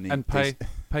 That's the only. And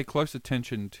pay close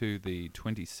attention to the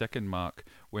 22nd mark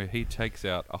where he takes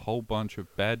out a whole bunch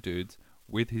of bad dudes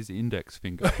with his index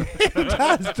finger.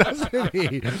 Doesn't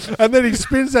he? And then he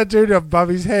spins that dude above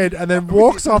his head and then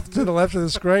walks off to the left of the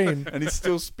screen. and he's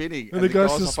still spinning, And the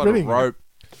guy's still guy's up on a spinning. rope.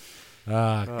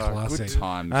 Ah, Oh, classic. good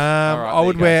times. Um, All right, I there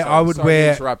would you go. wear- Sorry- I would sorry to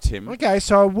wear- interrupt him. Okay,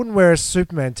 so I wouldn't wear a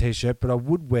Superman t-shirt, but I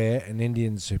would wear an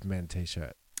Indian Superman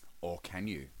t-shirt. Or can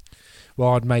you? Well,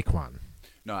 I'd make one.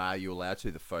 No, are you allowed to?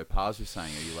 The faux pas you're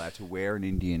saying, are you allowed to wear an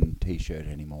Indian T-shirt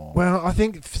anymore? Well, I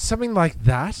think for something like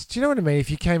that, do you know what I mean? If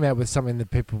you came out with something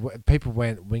that people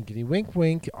went winkety wink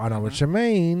wink, I know what you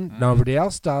mean. Nobody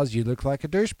else does. You look like a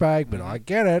douchebag, but I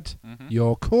get it.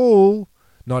 You're cool.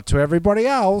 Not to everybody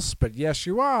else, but yes,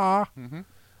 you are.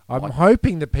 I'm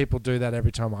hoping that people do that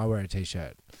every time I wear a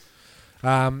t-shirt.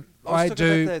 I talking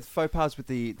do. about the faux pas with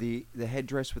the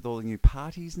headdress with all the new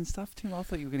parties and stuff, Tim. I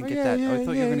thought you were going to get Yeah, that. yeah, I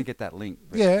thought you yeah. were going to get that link.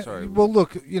 But Yeah. Sorry. Well,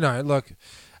 look. To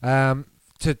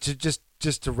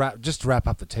wrap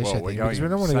up the t-shirt Well, we're thing going because we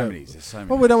don't want to so go. many. There's so many.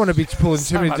 Well, we don't want to be pulling too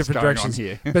So many much different going on directions.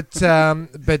 here.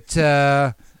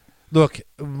 But look,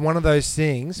 one of those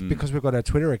things, because we've got our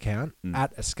Twitter account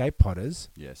at Escape Podders,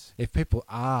 Yes. if people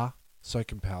are so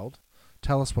compelled,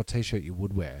 tell us what t-shirt you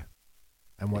would wear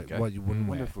and what you wouldn't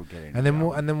wear. Wonderful getting. And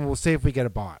then we'll see if we get a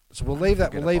bite. So we'll leave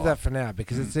that. Get We'll a leave bite. that for now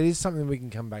because it is something we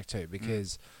can come back to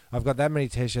because I've got that many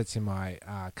t-shirts in my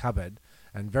cupboard,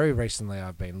 and very recently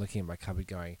I've been looking at my cupboard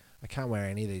going, I can't wear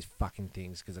any of these fucking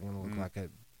things because I'm going to look like a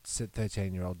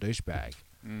 13-year-old douchebag.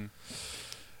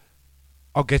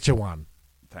 I'll get you one.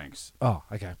 Thanks. Oh,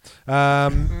 okay.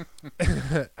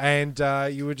 And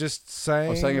you were just saying... I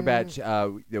was saying about,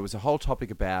 there was a whole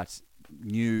topic about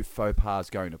new faux pas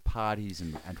going to parties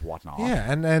and whatnot.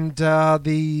 Yeah, and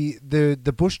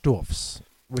the bush dwarfs,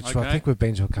 which I Okay. think we've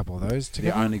been to a couple of those The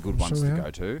together. only good ones Sure we to have.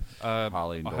 go to.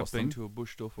 Highly I endorse have been them. to a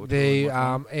bush dwarf or two. The in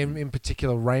my time. in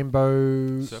particular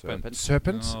rainbow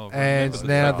serpent, Oh, and remember the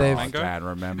now serpent they've mango? I can't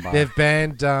remember.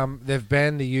 they've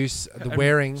banned the use the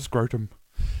wearing. Scrotum.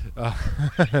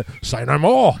 Say no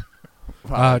more.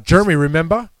 Jeremy,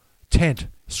 remember tent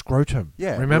scrotum.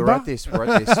 Yeah, remember we're at this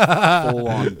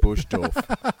full-on bush dwarf.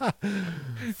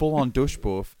 Full-on bush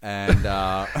dwarf, and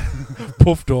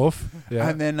Puffdorf. Yeah,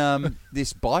 and then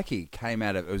this bikie came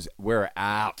out of we're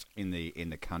out in the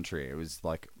country. It was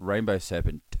like Rainbow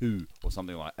Serpent 2 or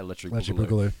something like Electric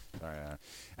Boogaloo. Sorry,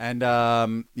 and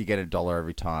you get $1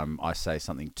 every time I say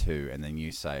something 2, and then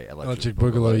you say Electric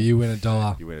Boogaloo. You win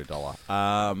 $1. You win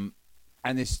 $1.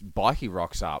 And this bikie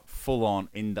rocks up full on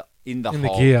in the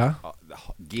whole, gear.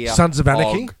 Gear. Sons of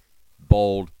Anarchy? hog,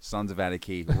 bald Sons of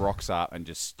Anarchy rocks up and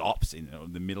just stops in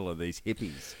the middle of these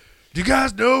hippies. Do you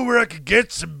guys know where I could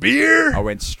get some beer? I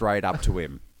went straight up to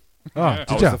him. Oh, I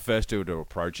did was you? the first dude to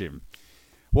approach him.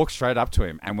 Walked straight up to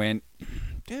him and went,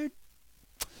 dude,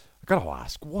 I gotta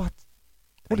ask, what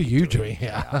What are you doing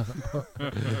here?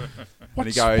 And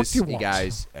he goes,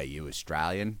 are you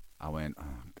Australian? I went, oh,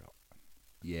 God.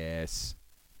 Yes.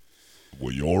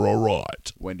 Well, you're all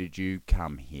right. When did you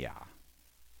come here?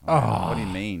 I went, what do you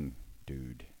mean,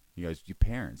 dude? He goes, your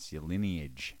parents, your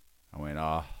lineage. I went,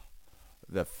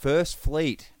 the First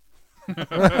Fleet.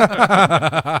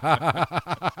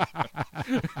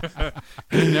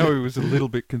 Now he was a little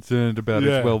bit concerned about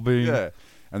his well-being. Yeah.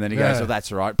 And then he goes, oh,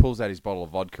 that's all right. Pulls out his bottle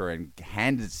of vodka and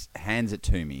hands it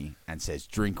to me and says,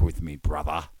 drink with me,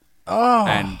 brother. Oh.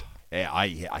 And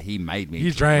he made me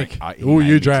You drink. drank. He Oh, made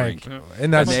you me drank. drink.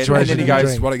 In that And situation, then he you goes,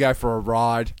 drank. want to go for a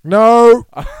ride? No.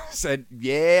 I said,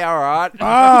 yeah, all right.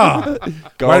 Ah.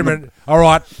 Go Wait a on the- minute. All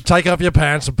right, take off your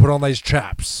pants and put on these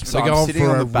chaps. So We're I'm going sitting for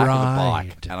on the a back ride. of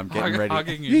the bike and I'm getting ready.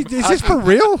 Hugging him. Is this for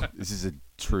real? This is a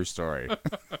true story.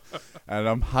 And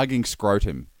I'm hugging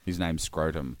Scrotum. His name's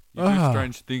Scrotum. You do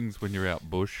strange things when you're out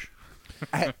bush.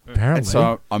 Apparently. And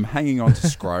so I'm hanging on to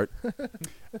Scrot.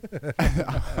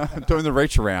 I'm doing the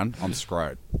reach around on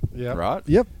Scrot. Yep. Right?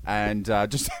 Yep. And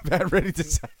just about ready to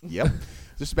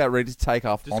just about ready to take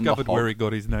off on the Discovered hog. where he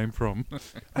got his name from.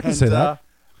 I can see that.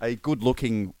 A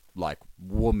good-looking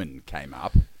woman came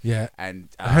up. Yeah. And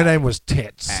Her name was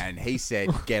Tets. And he said,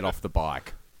 "Get off the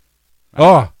bike."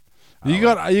 Oh, you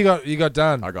got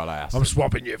done. I got asked I'm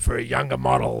swapping you for a younger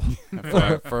model.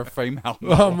 for a female.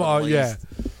 Model, Oh at yeah. least.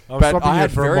 I'm But swapping I you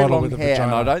had for a very model long with a hair,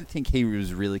 and vagina. I don't think he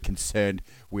was really concerned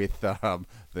with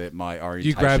my orientation.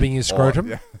 You grabbing his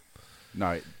scrotum?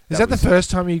 No. Is that the was first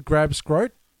time you grabbed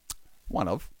scrot? one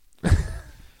of?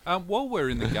 While we're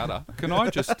in the gutter, can I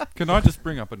just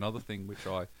bring up another thing which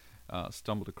I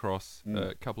stumbled across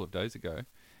a couple of days ago?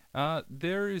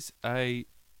 There is a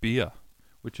beer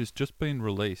which has just been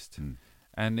released,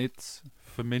 and its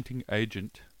fermenting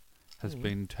agent has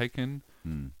been taken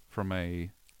from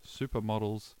a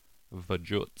supermodel's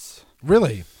vajuts.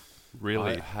 Really?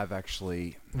 Really? I have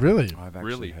actually. Really? I've actually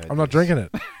Really? heard I'm not this. drinking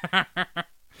it.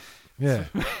 Yeah.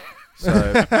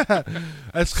 So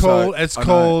It's So, called it's I know.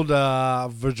 called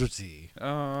Vajuti.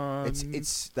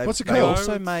 it's What's it they called?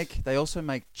 also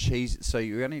make cheese. So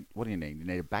you only what do you need? You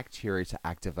need a bacteria to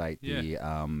activate the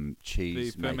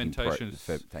cheese The making fermentation.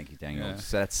 Thank you, Daniel. Yeah.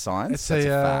 So that's science. It's That's a,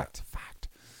 a fact.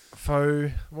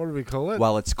 Faux. What do we call it?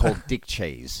 Well, it's called dick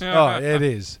cheese. oh, it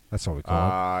is. That's what we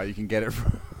call it. You can get it.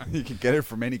 You can get it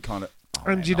from any kind of. Oh,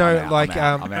 And man, you know,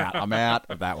 I'm out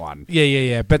of that one.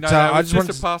 Yeah. But no, I it's just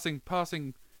just want a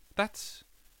passing. That's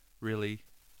really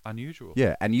unusual.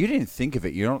 Yeah, and you didn't think of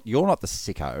it. You're not the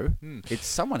sicko. It's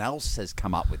someone else has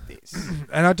come up with this.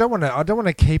 and I don't want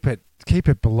to keep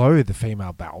it below the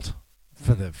female belt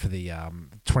for the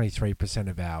 23%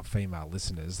 of our female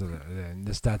listeners that and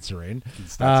the stats are in.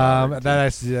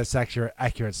 That's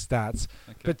accurate stats.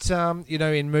 Okay. But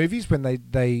in movies when they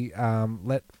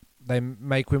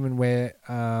make women wear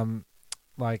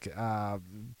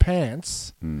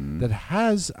pants that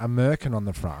has a merkin on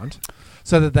the front,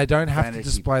 so that they don't have to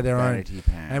display their own. Pants.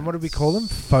 And what do we call them?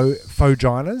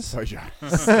 Faux-ginas?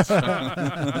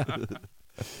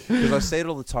 Because I see it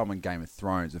all the time on Game of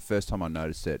Thrones. The first time I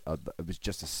noticed it, it was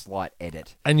just a slight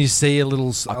edit. And you see a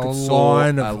little I a could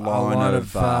line saw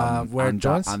of wear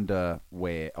joints.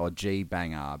 underwear or G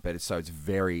banger, but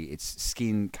it's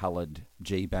skin coloured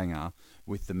G banger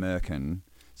with the merkin.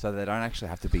 So they don't actually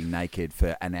have to be naked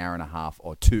for an hour and a half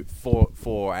or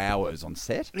 4 hours on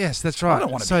set. Yes, that's right. I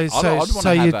don't wanna so be- I'd wanna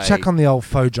so you have check a- on the old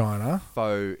vagina.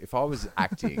 If I was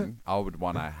acting, I would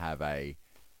want to have a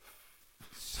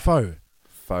Faux.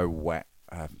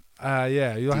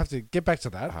 yeah, You'll have to get back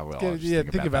to that. Oh, well, Get- I'll just yeah,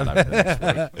 think about that. over the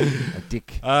next week. A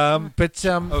dick. Oh,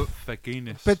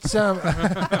 vaginas. But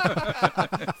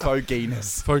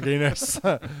Foginus.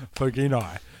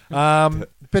 Fogini.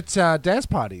 But dance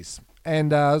parties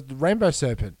and Rainbow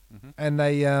Serpent, and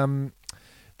they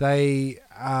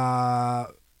are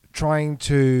trying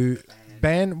to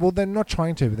ban. Well, they're not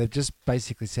trying to, but they've just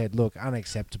basically said, "Look,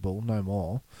 unacceptable, no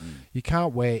more. You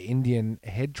can't wear Indian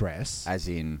headdress, As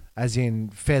in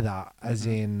feather, as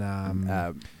in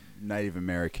Native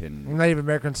American, Native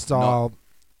American style."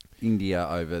 India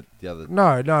over the other.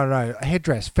 No,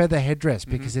 headdress, feather headdress,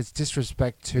 because it's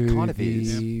disrespect to It kind of the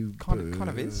is. Kind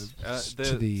of is.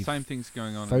 to the same things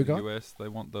going on in Fogo? the US. They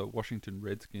want the Washington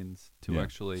Redskins to Yeah.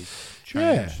 actually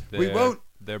Yeah. change We won't.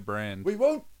 their brand. We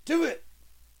won't do it.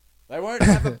 They won't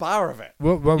have a bar of it.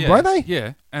 Well, yeah, were they?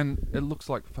 Yeah, and it looks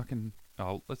like fucking.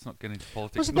 Oh, let's not get into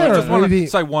politics. Wasn't No, I there just a want movie- to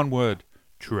say one word: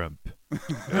 Trump.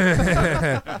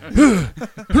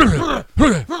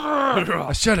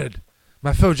 I shuddered.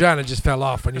 My vagina just fell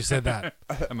off when you said that.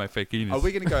 And my fake anus. Are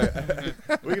we gonna go?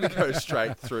 We're gonna go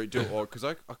straight through, because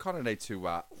I kind of need to.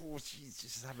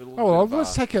 Just have a little. Oh well, bit of,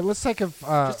 let's take a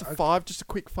just a five, just a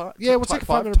quick five. yeah, we'll take a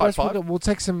 5 minute break. Type five. We'll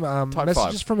take some Type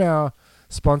messages five. from our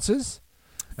sponsors,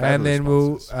 and Fabulous then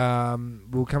sponsors.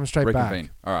 we'll come straight Reconvene.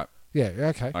 back. All right. Yeah.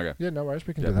 Okay. Okay. Yeah. No worries.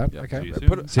 We can Yep, do that. yep. See Okay. you soon.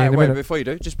 Put, See you in a wait, minute. before you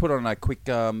do, just put on a quick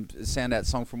sound out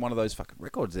song from one of those fucking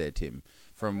records there, Tim.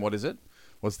 From what is it?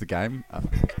 What's the game?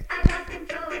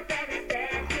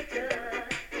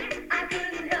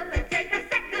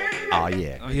 Oh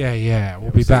yeah. Yeah.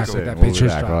 We'll be back with that We'll be picture.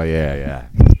 back. Oh yeah.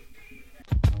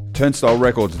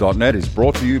 TurnstileRecords.net is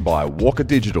brought to you by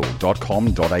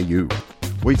walkerdigital.com.au.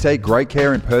 We take great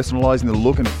care in personalising the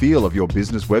look and feel of your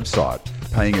business website,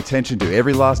 paying attention to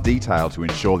every last detail to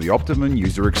ensure the optimum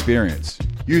user experience.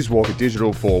 Use Walker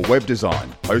Digital for web design,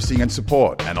 hosting and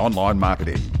support, and online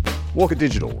marketing.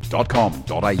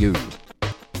 walkerdigital.com.au.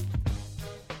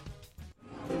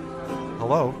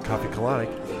 Hello, Coffee Colonic.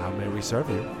 How may we serve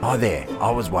you? Hi there.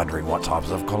 I was wondering what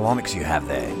types of colonics you have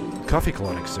there. Coffee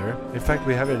Colonic, sir. In fact,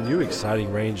 we have a new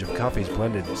exciting range of coffees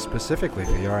blended specifically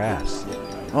for your ass.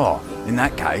 Oh, in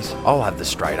that case, I'll have the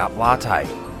straight up latte.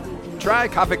 Try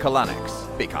Coffee Colonics,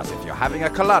 because if you're having a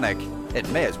colonic, it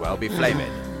may as well be flavoured.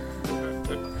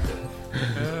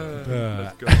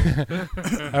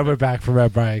 And we're back from our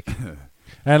break.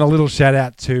 And a little shout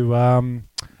out to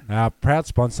our proud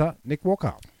sponsor, Nick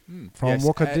Walker from Yes,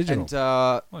 Walker and-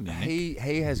 Digital. And he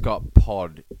has got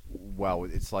pod. Well,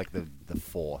 it's like the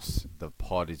force. The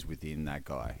pod is within that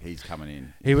guy. He's coming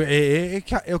in.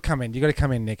 He'll come in. You got to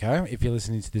come in, Nico. If you're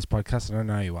listening to this podcast, and I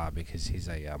know you are because he's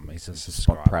a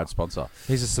subscriber. Proud sponsor.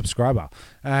 He's a subscriber.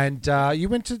 And you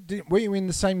were you in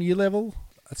the same year level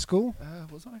at school?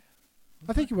 Was I?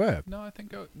 I think you were. No, I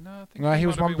think. No, I he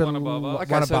was might have been one above below- us.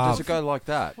 Okay, One so above. does it go like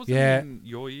that? Was it Yeah. in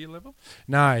your year level?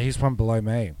 No, he's one below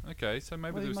me. Okay, so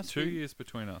maybe Well, he there was must 2 be- years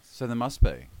between us. So there must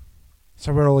be.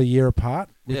 So we're all a year apart.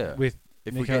 Yeah. With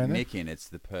If Nico we get in there? Nick in, it's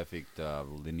the perfect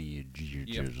lineage.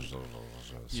 Yep.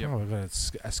 So we've got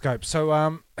a scope.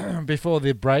 So before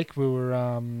the break, we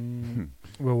were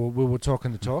we were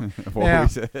talking the talk. What Now- we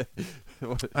said.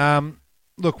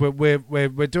 Look,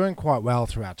 we're doing quite well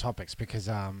through our topics because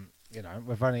we're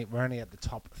only at the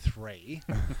top 3,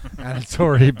 and it's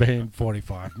already been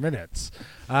 45 minutes.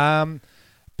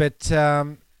 But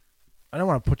I don't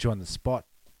want to put you on the spot,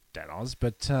 Danos,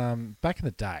 but back in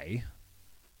the day,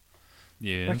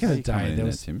 Yeah. back in the You coming day, in there there,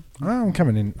 was. Tim? Oh, I'm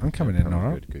coming in. I'm coming in. All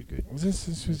right. Good. Is this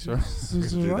Sorry.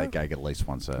 is Do all that right? gag at least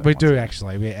once. We once do a-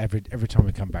 actually. We every time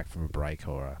we come back from a break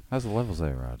or a. How's the levels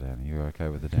there, Danny? You okay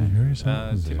with the Dan?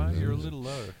 Timo, you're a little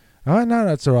low. Oh no,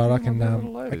 that's all right. I can a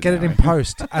little low I get it now. in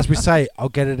post, as we say. I'll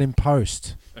get it in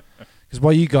post. Because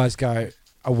while you guys go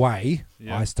away,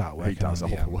 Yeah. I start working. He does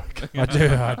on all the work.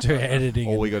 I do editing.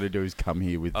 All and- we got to do is come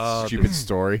here with Oh, stupid this-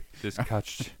 story. This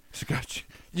catch.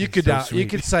 you could so you sweet.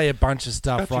 could say a bunch of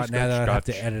stuff Scotchy, right now that I'd have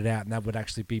to scotch. edit out, and that would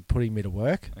actually be putting me to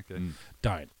work. Okay.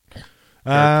 Don't.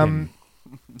 Gherkin.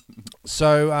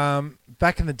 So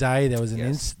back in the day, there was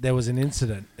Yes. there was an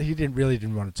incident. He didn't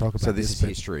want to talk about. So this is but-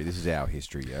 history. This is our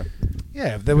history, yeah.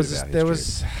 Yeah, there was Bit about there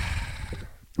history. was.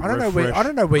 I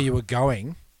don't know where you were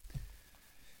going,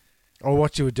 or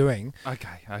what you were doing. Okay.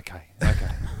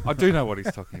 I do know what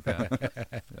he's talking about.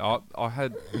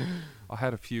 I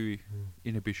had a few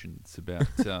inhibitions about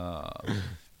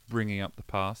bringing up the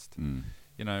past. Mm.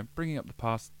 bringing up the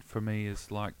past for me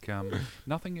is like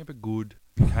nothing ever good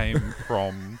came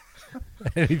from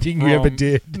Anything you ever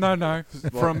did. No,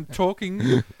 from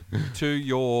talking to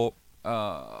your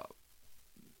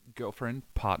girlfriend,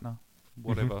 partner,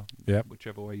 whatever, Yep.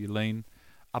 whichever way you lean,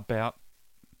 about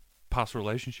past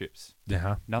relationships.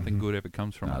 Yeah. Nothing good ever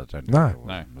comes from No, it. don't No.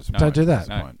 Don't do that.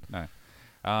 No.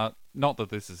 Not that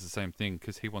this is the same thing,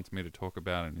 because he wants me to talk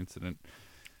about an incident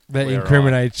That where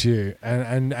incriminates you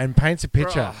and paints a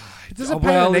picture. It doesn't paint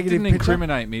a well, it negative didn't picture.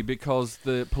 incriminate me because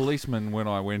the policeman, when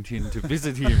I went in to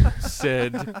visit him,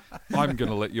 said, "I'm going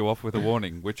to let you off with a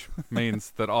warning," which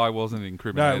means that I wasn't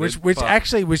incriminated. No, which but-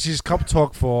 actually, which is cop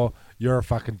talk for you're a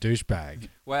fucking douchebag.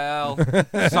 Well,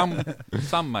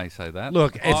 some may say that.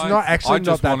 Look, it's not actually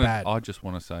not that bad. I just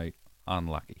want to say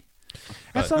unlucky.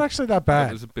 That's not actually that It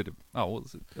bad. was a bit of it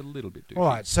was a little bit douchey. All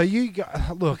right, so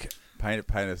look. Paint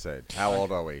a scene. How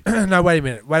old are we? No, wait a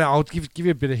minute. Wait, I'll give you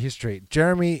a bit of history.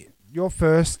 Jeremy, your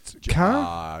first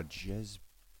car. Jez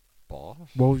Bosch.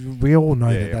 Well, we all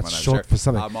know that that's my short for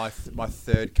something. My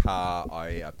third car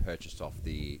I purchased off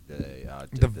the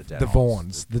The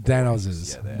Vaughans, the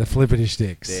Danoses, Yeah, the flippity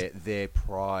sticks, their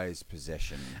prized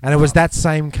possession. and it was that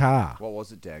same car. What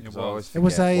was it, Dan? 'Cause It I was. always It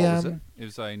was forget. a What was it? It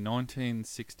was a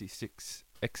 1966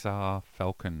 XR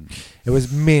Falcon, It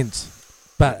was mint,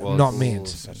 but It was. not Ooh, mint.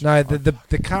 such a No, fun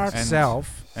the car And-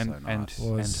 itself, and So and nice. and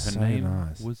her Was so name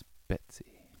nice. was Betsy.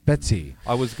 Betsy.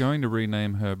 I was going to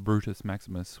rename her Brutus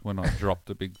Maximus when I dropped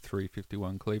a big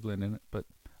 351 Cleveland in it, but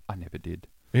I never did.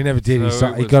 He never did.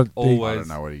 So He it got. was always- I don't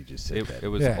know what he just said. It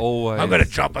was Yeah. always. I'm going to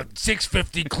drop a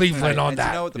 650 Cleveland on And do you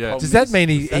that. know what the Yeah. problem Does that is? mean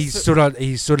he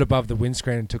That's stood above the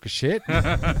windscreen and took a shit?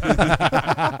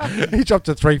 He dropped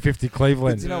a 350 But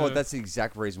Cleveland. do you know what? That's the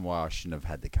exact reason why I shouldn't have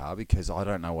had the car, because I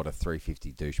don't know what a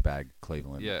 350 douchebag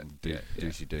Cleveland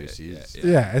douchey deuce is.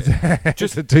 Yeah, it's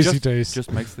Just a deucey deuce. just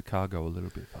makes the car go a little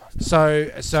bit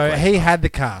faster. So he had the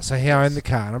car. So he owned the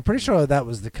car, and I'm pretty sure that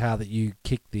was the car that you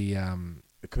kicked the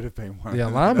It could have been one. the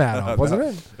alarm out of, wasn't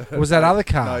it? Or was that other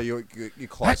car? No, you're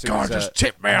close. That guy just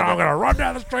tipped me, and I'm going to run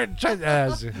down the street and chase. It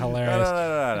was hilarious.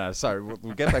 No. Sorry,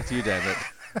 we'll get back to you, Dan. But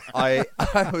I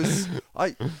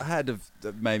had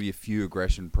maybe a few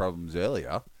aggression problems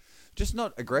earlier. Just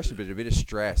not aggression, but a bit of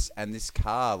stress. And this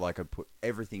car, like, I put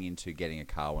everything into getting a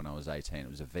car when I was 18. It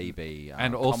was a VB.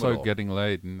 And also Commodore. getting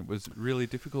laid, and it was really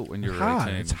difficult when you were Hard.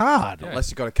 18. It's hard. Yeah. Unless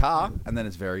you've got a car, and then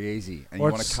it's very easy. And Or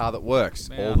you want it's- a car that works.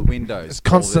 Man. All the windows. It's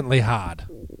constantly hard.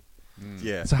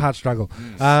 Yeah. It's a hard struggle.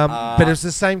 But it was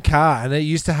the same car, and it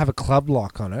used to have a club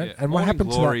lock on it. Yeah. And what Morning happened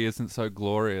glory isn't so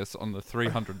glorious on the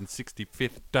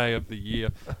 365th day of the year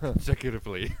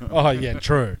consecutively. to that? Oh, yeah,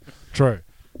 true.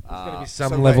 There's be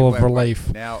some level of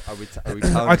relief. Now, are we telling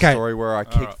Okay. the story where I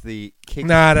kicked the...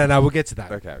 No. We'll get to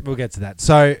that. Okay. We'll get to that.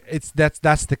 So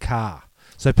that's the car.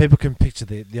 So people can picture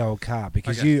the old car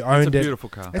because Okay. you owned it's a it. beautiful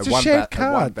car. It's At a one shared Ba- at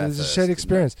car. one It's a Bathurst, shared didn't it?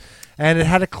 experience, and it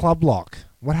had a club lock.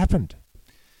 What happened?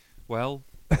 Well,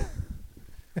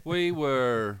 we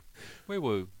were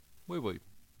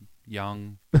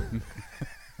young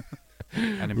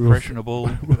and impressionable.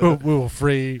 we were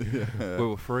free. We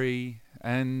were free,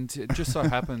 and it just so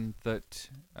happened that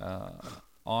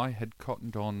I had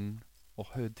cottoned on or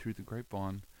heard through the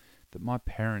grapevine that my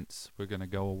parents were going to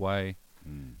go away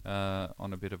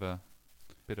on a bit of a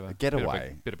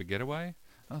getaway. bit of a getaway.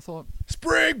 And I thought,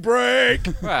 Spring break.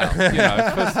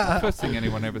 well, first thing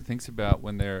anyone ever thinks about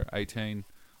when they're 18.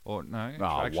 Or no,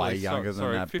 Oh, actually, way younger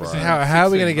than that, 15, bro. How are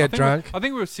we gonna 16. get drunk? I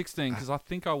think we were 16 because I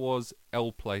think I was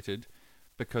L-plated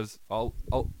because I'll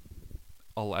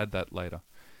add that later.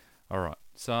 All right,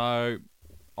 so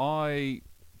I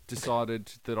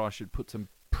decided that I should put some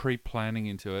pre-planning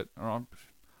into it. And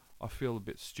I feel a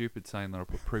bit stupid saying that I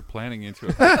put pre-planning into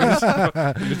it because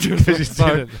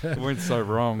it went so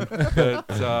wrong. But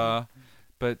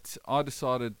I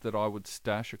decided that I would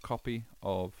stash a copy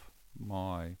of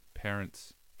my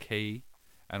parents' key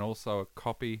and also a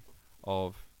copy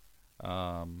of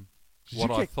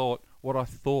what I thought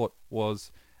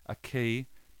was a key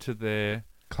to their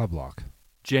Club lock.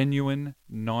 genuine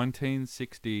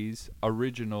 1960s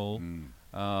original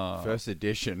First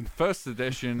edition.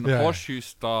 Yeah. horseshoe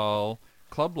style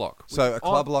club lock. So which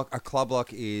a club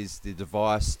lock is the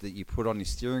device that you put on your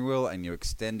steering wheel and you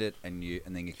extend it and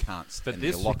then you can't But and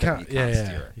this- you lock You it and you can't- can't yeah,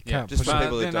 steer it. you can't Just push for it.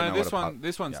 people that don't know this what a one pub-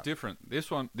 this one's yeah. different.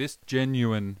 This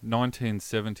genuine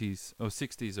 1970s or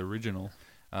 60s original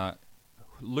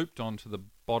looped onto the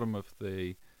bottom of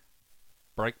the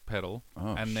brake pedal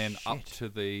Oh, and then up shit. to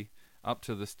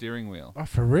the steering wheel. Oh,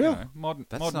 for real? You know, modern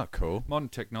That's not cool. modern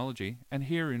technology. And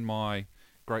here in my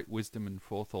great wisdom and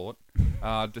forethought,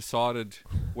 decided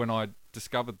when I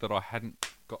discovered that I hadn't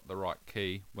got the right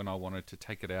key when I wanted to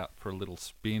take it out for a little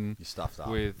spin You stuffed up.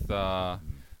 with a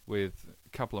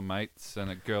couple of mates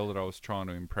and a girl that I was trying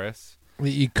to impress.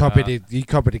 You copied it. You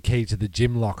copied a key to the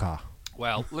gym locker.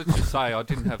 Well, let's just say I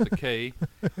didn't have the key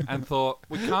and thought,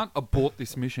 we can't abort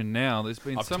this mission now. There's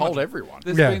been I've so told much, everyone.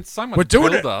 There's Yeah. been so much We're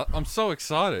doing it. build-up. I'm so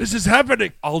excited. This is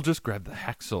happening. I'll just grab the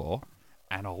hacksaw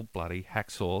and I'll bloody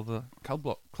hacksaw the club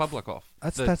lock off.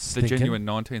 That's the stinking. genuine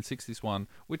 1960s one,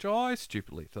 which I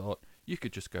stupidly thought you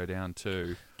could just go down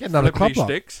to Get another Flippity club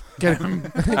lock. Sticks Get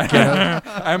it.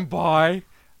 and buy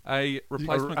a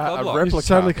replacement club lock. You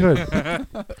totally could.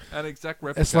 An exact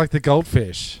replica. It's like the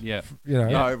goldfish. Yeah. You know.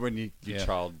 No, when your Yeah.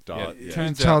 child died. Yeah. Yeah.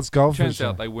 Turns Child's out, goldfish. Turns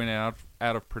out they went out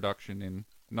of production in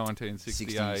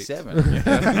 1968. 67.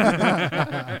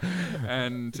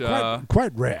 And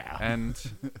quite rare. and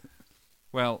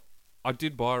well, I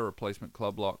did buy a replacement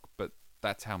club lock, but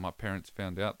that's how my parents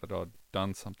found out that I'd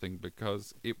done something,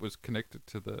 because it was connected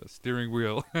to the steering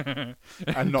wheel And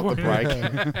not the brake.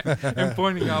 and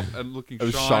pointing up and looking It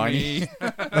was shiny.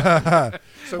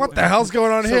 What the hell's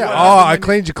going on here? what Oh, I happened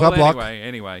cleaned your club Well, lock.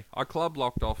 anyway, I club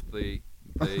locked off the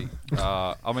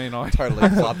I mean, I Totally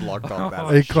club locked on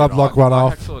that. He club lock one I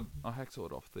off.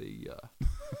 hacksawed off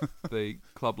the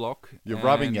club lock. You're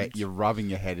and rubbing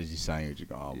your head as you're saying it. You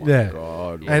go, oh my Yeah.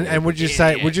 god. And would you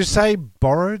say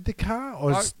borrowed the car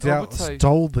or I would say-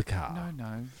 stole the car? No.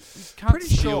 You can't Pretty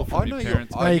steal sure- from I your know you're-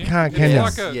 parents. No, you can can't, It's can you?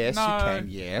 like a- Yes, no. you can.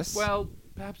 Yes. Well,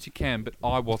 perhaps you can, but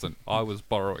I wasn't. I was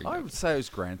borrowing. I it. would say it was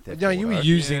Grand Theft No, you were Auto.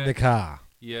 using Yeah. the car.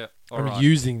 Yeah. I'm alright.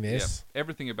 using Yeah, this.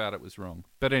 everything about it was wrong.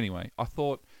 But anyway, I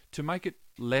thought to make it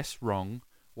less wrong,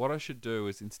 what I should do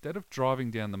is, instead of driving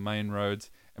down the main roads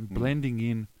and blending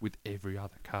in with every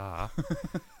other car,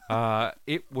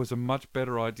 it was a much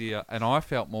better idea, and I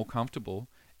felt more comfortable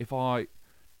if I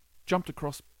jumped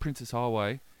across Princess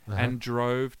Highway and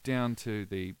drove down to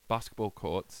the basketball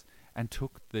courts and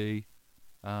took the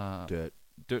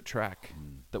dirt track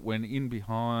that went in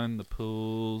behind the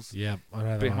pools. Yep, I know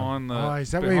that Behind one. the Oh,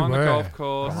 is that where you behind the were? golf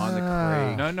course. Behind the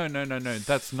Ah. creek. No.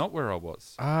 That's not where I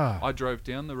was. Ah, I drove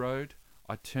down the road.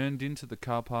 I turned into the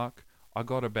car park. I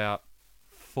got about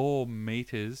 4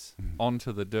 meters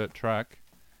onto the dirt track,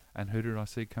 and who did I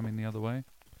see coming the other way?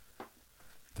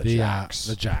 The Jacks.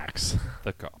 The Jacks.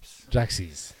 The cops.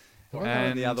 Jacksies. And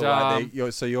And the other way,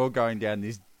 you're going down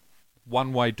this.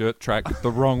 one-way dirt track the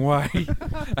wrong way,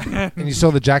 And you saw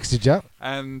the Jacks, did you?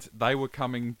 and they were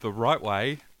coming the right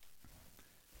way,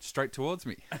 straight towards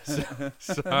me.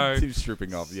 So, Tim's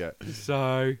stripping off. Yeah.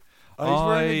 so Oh, he's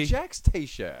wearing I- a Jack's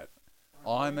t-shirt.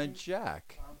 I'm a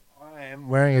Jack. I am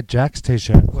wearing a Jacks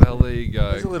t-shirt. well, there you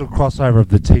There's a go. little crossover of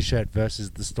the t-shirt versus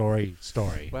the story.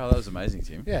 Wow, that was amazing,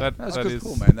 Tim. Yeah. That- That was that good is-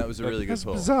 pull, man. That was a really good That's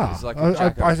pull. bizarre. It's like a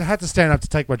jack I had to stand up to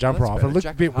take my jumper that's off. better. It looked a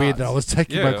Jack bit of weird that I hearts. was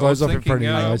taking Yeah, my I clothes was off in front of you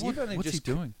thinking, guys. You've only what's he just-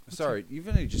 doing? Sorry, you've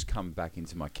only just come back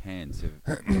into my cans.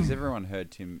 Has everyone heard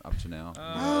Tim up to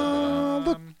now?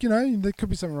 Look, you know, there could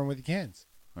be something wrong with your cans.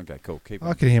 Okay, cool. Keep I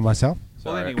on. can hear myself.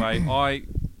 Well, Sorry. anyway, I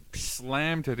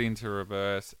slammed it into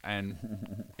reverse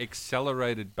and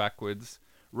accelerated backwards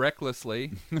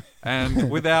recklessly and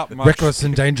without much Reckless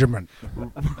endangerment.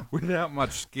 without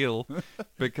much skill,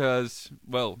 because,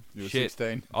 well, You were shit.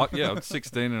 16. I was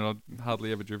 16 and I'd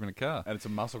hardly ever driven a car. And it's a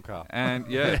muscle car. And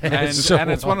yeah, Sure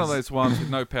and it's one of was. those ones with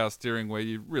no power steering where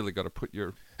you really got to put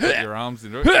your arms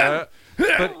into it.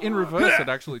 But in reverse, it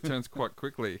actually turns quite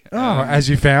quickly. Oh, as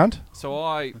you found. So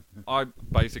I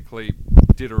basically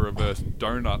did a reverse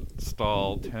donut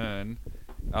style turn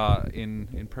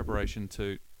in preparation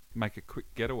to make a quick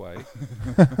getaway,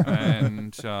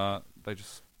 and they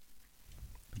just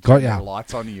Got The ya.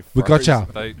 lights on you. We got ya.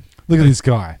 they Look at this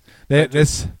guy. They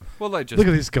This. well they just Look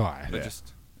at this guy. they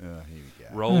just Here we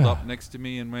go. rolled Yeah. up next to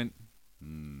me and went,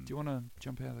 "Do you want to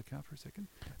jump out of the car for a second?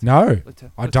 No, Let's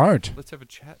I don't. Let's have a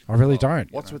chat." I really don't.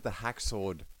 What's with the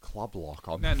hacksawed club lock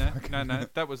on? No.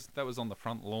 That was on the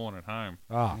front lawn at home.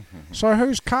 Ah. So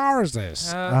whose car is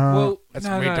this? Well, it's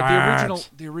no. me The dad's.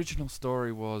 original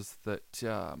story was that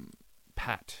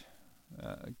Pat,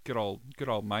 good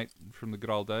old mate from the good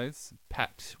old days,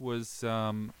 Pat was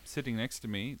sitting next to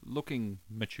me, looking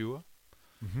mature.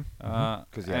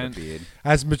 Because he had a and- beard.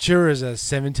 As mature as a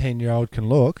 17-year-old can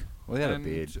look. Well, he had a and,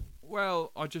 beard.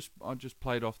 Well, I just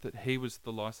played off that he was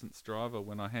the licensed driver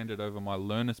when I handed over my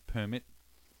learner's permit,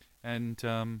 and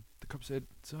the cop said,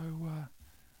 "So,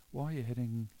 why are you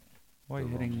heading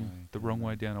the wrong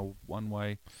way down a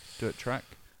one-way dirt track?"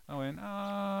 I went,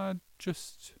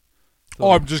 just.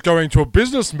 I'm just going to a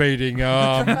business meeting.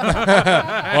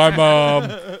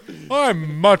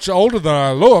 I'm much older than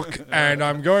I look, and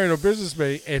I'm going to a business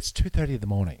meeting. It's 2:30 in the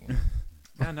morning.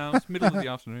 No, it's middle of the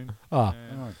afternoon. Oh,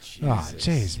 Yeah.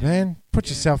 jeez, man. Put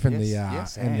yourself in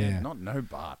yes, in and the not no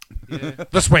but. Yeah.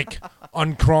 this week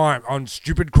on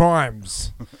stupid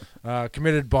crimes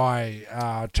committed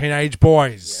by teenage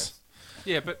boys.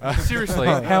 Yeah, but seriously,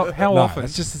 how No, often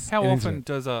it's just how an often incident.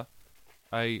 does a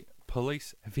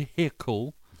police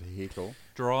vehicle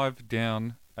drive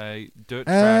down a dirt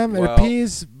track? It Well-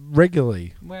 appears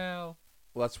regularly. Well,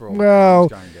 Well, that's where all Well,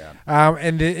 the going down.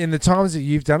 And in the times that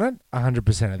you've done it,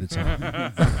 100% of the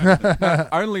time.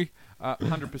 only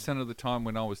 100% of the time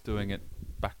when I was doing it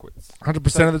backwards.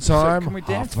 100% of the time. So can we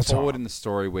dance half the forward time. in the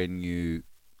story when you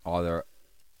either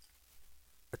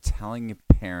are telling your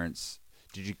parents?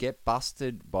 Did you get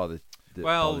busted by the?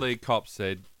 Well, by the cops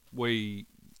said, we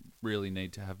really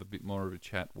need to have a bit more of a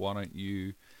chat. Why don't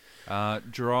you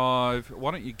drive?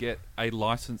 Why don't you get a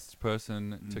licensed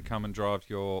person to come and drive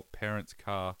your parents'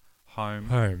 car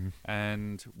home?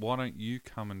 And why don't you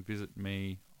come and visit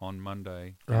me on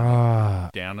Monday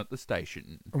down at the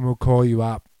station? And we'll call you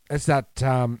up. It's that,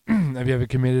 have you ever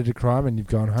committed a crime and you've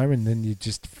gone home and then you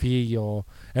just fear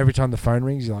every time the phone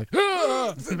rings, you're like,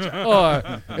 oh,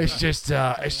 it's just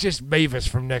Beavis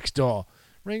from next door.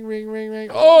 Ring, ring, ring, ring.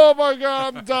 Oh my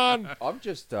God, I'm done. I've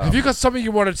just. Have you got something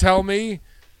you want to tell me?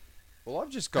 Well, I've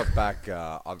just got back.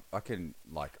 I've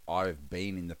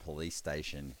been in the police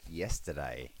station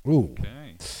yesterday. Ooh.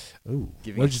 Okay. Ooh.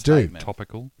 Giving What'd a you do? statement.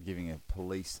 Topical. Giving a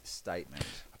police statement.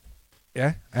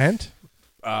 Yeah, and?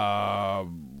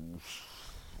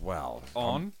 Well,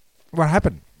 On. What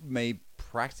happened? me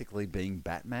practically being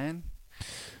Batman.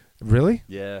 Really?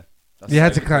 Yeah. You had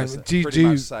to saved a claim- person- do you- pretty do you-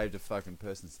 much saved a fucking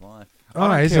person's life. Oh,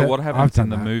 I don't is care it? what I've happens done in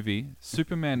the that. movie.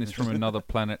 Superman is from another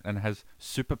planet and has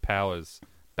superpowers.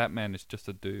 Batman is just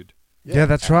a dude. Yeah,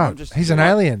 that's and I'm right. just- He's an like-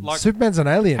 alien. like- Superman's an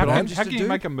alien, How, man. can, just how a can you dude.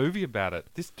 make a movie about it?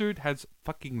 This dude has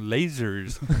fucking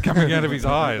lasers coming out of his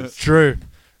eyes. True.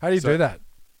 How do you So- do that?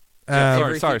 Sorry,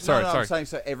 Everything- sorry. I'm saying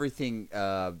so everything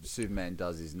Superman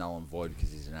does is null and void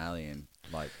because he's an alien.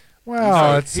 Like,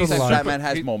 Well, it's he's sort of a like... Batman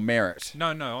has he- more merit. No,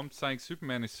 I'm saying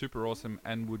Superman is super awesome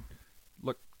and would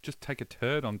just take a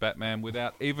turd on Batman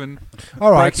without even.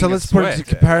 All right, so breaking a let's put it sweat. into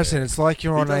comparison. It's like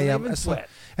you're He on doesn't a... even sweat.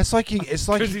 It's like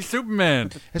Because he's Superman.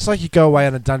 it's like you go away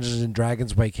on a Dungeons and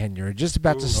Dragons weekend. You're just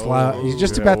about to slay. You're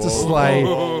just about to slay.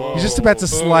 You're just about to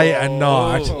slay a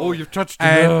knight. Oh, you've touched the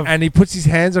nerve. And he puts his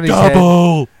hands on his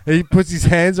Double. head. He puts his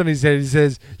hands on his head. He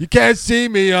says, "You can't see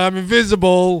me. I'm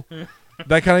invisible."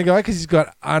 That kind of guy, because he's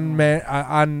got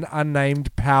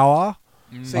unnamed power.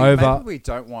 See, over. maybe we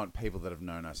don't want people that have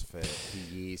known us for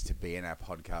years to be in our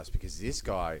podcast because this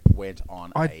guy went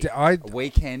on a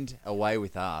weekend away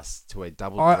with us to a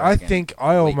double. I Dragon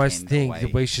almost weekend think away.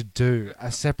 that we should do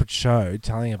a separate show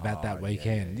telling about that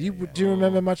weekend. Do you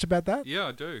remember much about that? Yeah,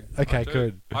 I do. Okay, I do.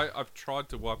 good. I've tried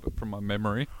to wipe it from my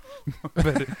memory,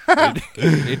 but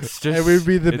it's just. It would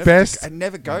be the it's- best. It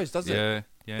never goes, does it? Yeah,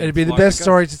 yeah. It'd be it's the like- best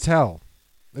story to tell.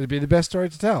 It'd be the best story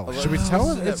to tell. Oh, Should we well, tell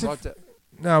isn't it? It's right to-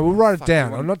 no, we'll write it Fuck,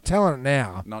 down. you I'm want- not telling it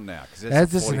now. Not now, because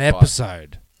That's just an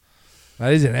episode.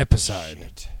 That is an episode.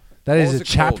 Shit. That What is was a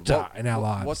it called? chapter What- in our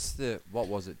what- lives. What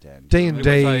was it, Dan? D&D. It was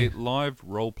a live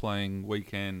role-playing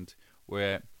weekend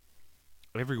where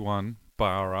everyone,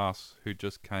 bar us, who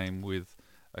just came with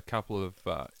a couple of,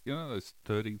 those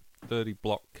 30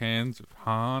 block cans of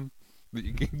Han that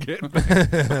you can get back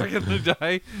in the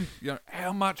day.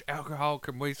 How much alcohol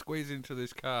can we squeeze into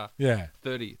this car? Yeah.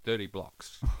 30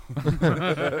 blocks.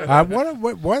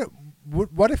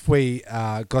 What if we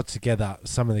got together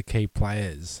some of the key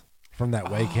players from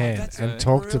that weekend that's and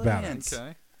talked about brilliant. it?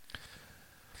 Okay.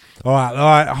 All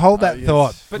right. Hold that yes.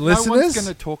 thought, But no one's listeners.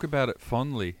 going to talk about it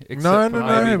fondly. Except No. for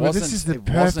maybe, it But this wasn't- is the it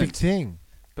perfect wasn't. thing.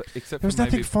 But except There was for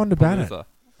nothing maybe fond about it. Palooza.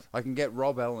 I can get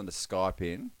Rob Allen to Skype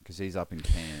in because he's up in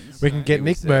Cairns. We can He get was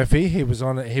Nick there. Murphy. He was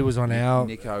on our.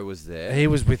 Nico was there. He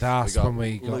was with us got when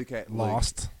we got Luke-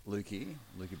 lost. Lukey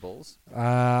Balls.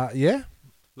 Yeah.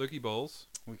 Lukey Balls.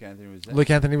 Luke Anthony was there. Luke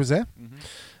Anthony was there.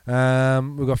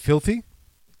 Mm-hmm. We got Filthy.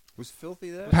 Was Filthy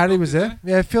there? Paddy was Filthy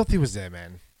there. Yeah, Filthy was there,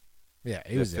 man. Yeah,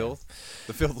 he The was there. filth.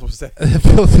 The filth was there.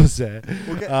 Filth was there.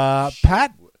 We'll get-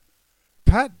 Pat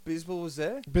Bisbal was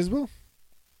there. Biswell.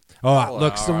 All right,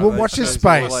 look. So All we'll right, watch this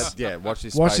let's- space. Yeah, watch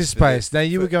this. Watch this space. Now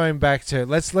you were going back to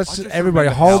let's everybody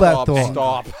remember- hold that thought.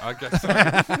 Stop. Okay.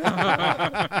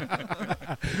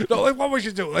 No, look, what we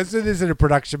should do? Let's do this in a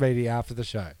production meeting after the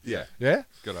show. Yeah. Yeah.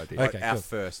 Good idea. Like Okay, our cool.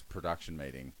 first production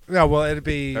meeting. No, well, it'd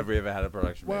be. Have we ever had a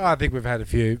production Well, meeting? I think we've had a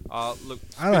few. Look,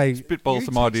 I like. spitball You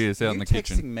some text- ideas out in you the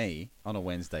kitchen. Texting me on a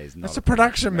Wednesday is not. It's a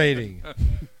production meeting.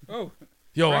 Oh,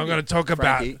 Yo, I'm going to talk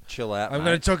about. Frankie, chill out. I'm mate.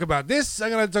 going to talk about this. I'm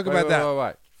going to talk Wait, about wait, that.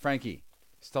 Wait, Frankie,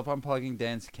 Stop unplugging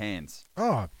Dan's cans.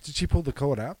 Oh, did she pull the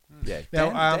cord out? Yeah.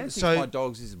 Now, Dan thinks so- my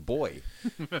dog's his boy.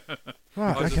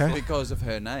 Right, Because- okay. Because of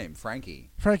her name, Frankie.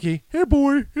 Frankie, here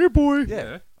boy, here boy.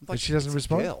 Yeah. But she doesn't "It's a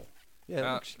respond? girl."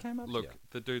 Yeah, look, she came up Look, to you.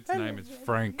 the dude's name is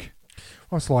Frank.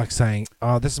 Well, it's like saying,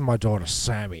 oh, this is my daughter,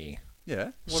 Sammy.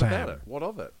 Yeah. What Sam. about it? What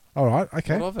of it? All right,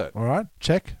 okay. What of it? All right,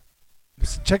 check.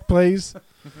 Check, please.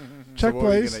 Check, So what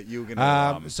were you please. gonna- you were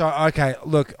gonna, So, okay,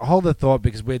 look, hold the thought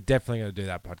because we're definitely going to do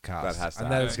that podcast. That has to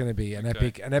and that is happen. going to be an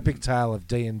Okay. epic tale of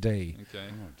D&D. Okay.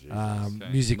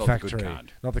 Okay. Music Not the good Factory,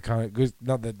 kind. not the kind, good,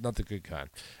 not the good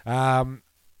kind.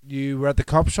 You were at the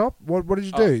cop shop. What did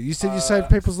you do? You said you saved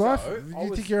people's life.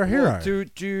 You think you're a hero?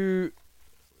 Do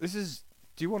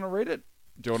you want to read it?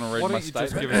 Do you want to read Why my don't you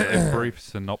just statement? give us a brief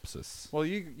synopsis? Well,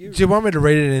 you Do you want me to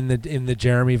read it in the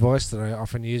Jeremy voice that I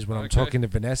often use when I'm Okay. talking to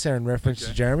Vanessa in reference to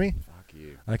Okay. Jeremy? fuck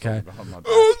you. Okay. Talking behind my back.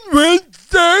 On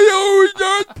Wednesday, I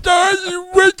was outside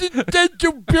the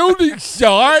residential building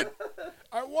site.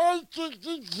 I wanted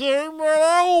to see my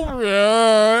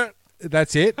Albert.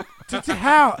 That's it.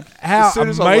 How As soon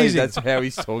as I leave, amazing! that's how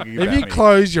he's talking about If you me.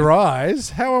 close your eyes,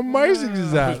 how amazing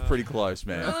is That was that? pretty close,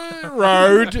 man.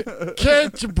 Road,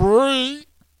 Canterbury.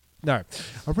 No,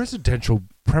 a residential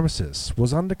premises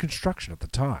was under construction at the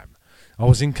time. I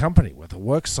was in company with a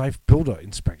WorkSafe builder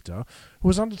inspector who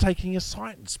was undertaking a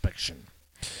site inspection.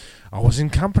 I was in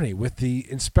company with the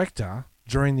inspector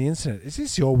during the incident. Is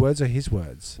this your words or his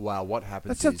words? Wow, what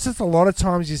happens That's is... a lot of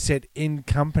times you said in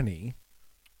company.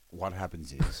 What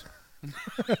happens is...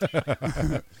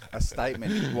 a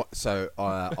statement. So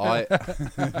I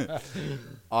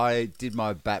I did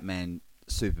my Batman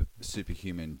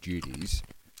superhuman duties,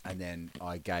 and then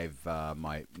I gave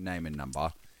my name and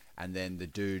number, and then the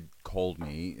dude called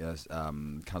me,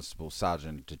 constable,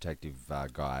 sergeant, detective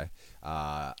guy,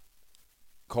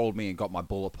 called me and got my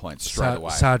bullet points straight away.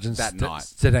 Sergeant that night.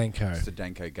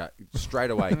 Zdenko.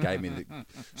 Straight away gave me the...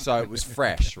 So it was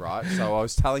fresh, right? So I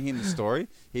was telling him the story.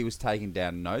 He was taking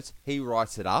down notes. He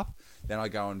writes it up. Then I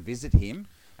go and visit him,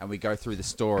 and we go through the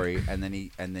story, and then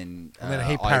he then he I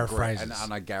agree. paraphrases.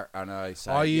 and I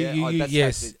say, Oh,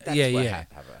 yes, that's yeah.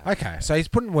 Okay, so he's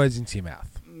putting words into your mouth.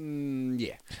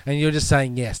 Yeah. And you're just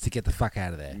saying yes to get the fuck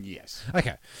out of there. Yes.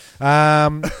 Okay. I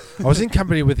was in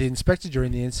company with the inspector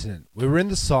during the incident. We were in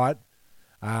the site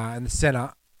in the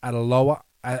centre at a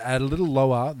little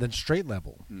lower than street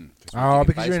level. Oh,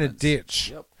 because you're in a ditch.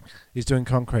 Yep. He's doing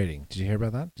concreting. Did you hear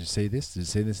about that? Did you see this? Did you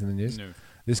see this in the news? No.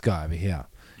 This guy over here.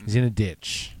 He's in a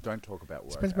ditch. Don't talk about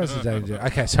work. Spends most of the day.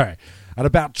 Okay, sorry. At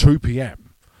about 2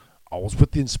 p.m., I was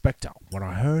with the inspector when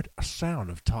I heard a sound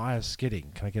of tyres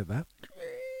skidding. Can I get that?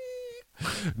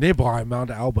 Nearby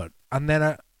Mount Albert, and then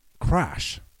a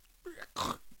crash.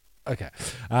 Okay.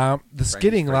 The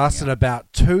skidding freaking lasted out.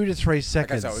 about 2 to 3 Okay,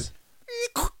 seconds. so it was,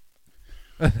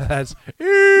 That's that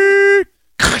was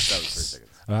 3 seconds.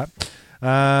 all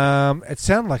right. It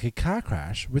sounded like a car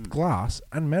crash with glass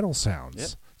and metal sounds. Yep.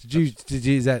 Did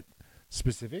you is that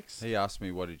specifics? He asked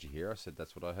me, what did you hear? I said,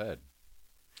 that's what I heard.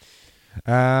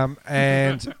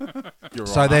 And You're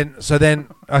so then,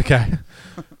 okay.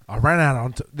 I ran out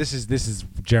onto this is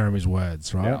Jeremy's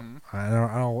words, right? Yeah. And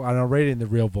I'll read it in the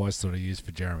real voice that I use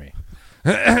for Jeremy.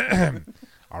 I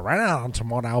ran out onto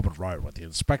Mont Albert Road with the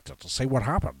inspector to see what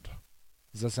happened.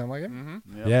 Does that sound like him?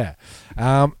 Yep.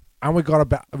 Yeah. And we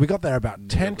got there about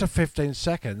 10 to 15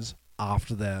 seconds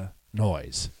after the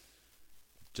noise.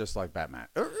 Just like Batman.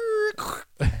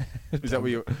 Is that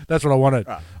what you... That's what I wanted.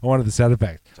 Ah. I wanted the sound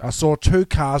effect. I saw 2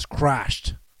 cars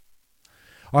crashed.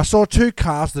 I saw 2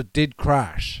 cars that did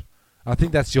crash. I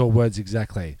think that's your words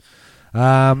exactly.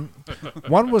 One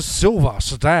was silver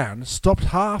sedan, stopped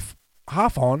half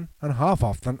on and half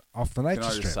off the Can nature I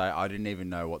strip. just say, I didn't even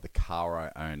know what the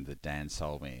car I owned that Dan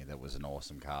sold me that was an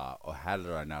awesome car. Or how did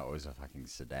I know it was a fucking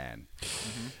sedan?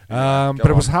 Go But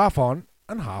it was on. half on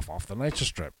and half off the nature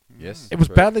strip. Yes. It was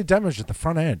true. badly damaged at the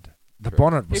front end. The True.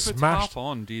 bonnet was If it's smashed. half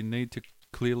on, do you need to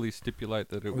clearly stipulate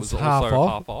that it was was half also off?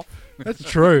 half off? That's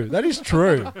true. That is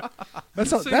true.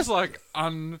 That's It not. seems That's like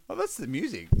Oh, that's the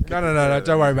music. no.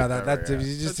 Don't worry about that. That's you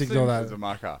just That ignore There's that. a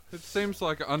marker. it seems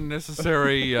like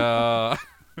unnecessary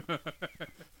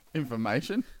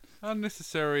Information?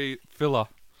 unnecessary filler.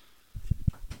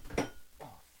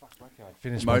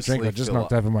 Finish my Mostly drink. I just filler.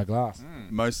 knocked over my glass.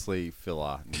 Mostly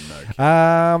filler.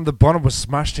 No. The bonnet was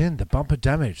smashed in. The bumper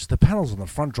damaged. The panels on the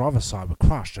front driver's side were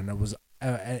crushed, and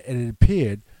it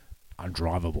appeared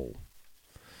undrivable.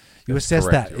 You That's assess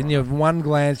correct, that Your in your one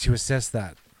glance. You assess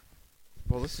that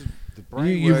Well, this is the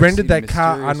brain You works rendered in that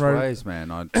car mysterious unro- ways,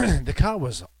 man. the car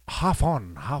was half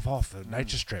on, half off the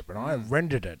nature strip, and I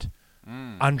rendered it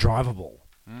undrivable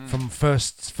from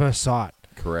first sight.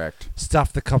 Correct.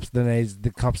 Stuff the cops need to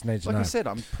Like know. I said,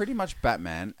 I'm pretty much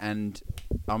Batman, and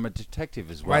I'm a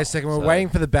detective as well. Wait a second, we're so- waiting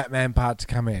for the Batman part to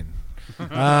come in.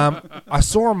 I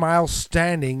saw a male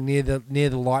standing near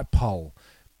the light pole.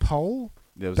 Pole?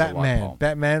 There was a light Batman. pole.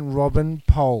 Batman, Robin,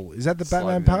 pole. Is that the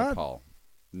Sliding Batman down the part? pole.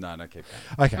 No, keep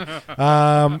going.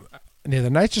 Okay. Near the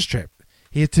nature strip.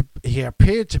 He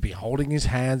appeared to be holding his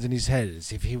hands in his head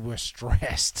as if he were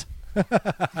stressed.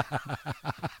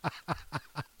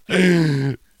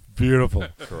 Beautiful.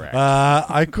 Correct.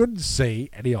 I couldn't see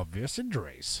any obvious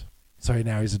injuries. So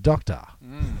now he's a doctor.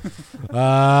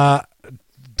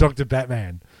 Dr.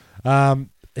 Batman.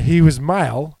 He was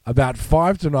male, about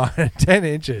 5 to 9 and 10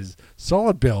 inches,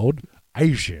 solid build,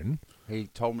 Asian, He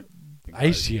told me.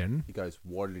 He goes,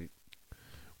 what did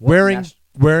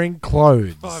wearing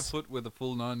clothes. 5 foot with a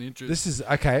full 9 inches. This is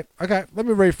okay. Let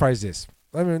me rephrase this.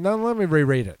 Let me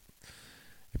reread it.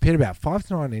 Appeared about 5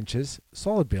 to 9 inches,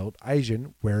 solid build,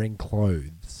 Asian, wearing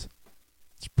clothes.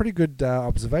 It's a pretty good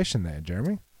observation there,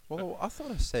 Jeremy. Well, I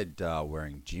thought I said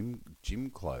wearing gym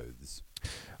clothes.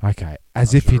 Okay,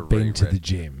 as I if he'd should've been to the reread.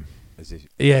 gym. As if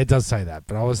Yeah, it does say that,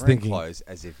 but I was wearing thinking clothes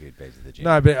as if you'd been to the gym.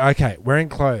 no, but okay, wearing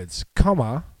clothes,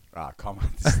 comma. Comma.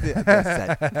 That's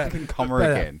that fucking comma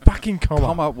again. Fucking comma.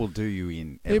 Comma will do you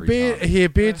in every time. He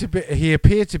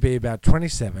appeared to be about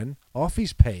 27, off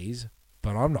his P's,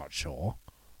 but I'm not sure.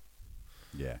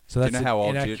 Yeah. So Do that's you know how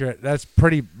old you? inaccurate. That's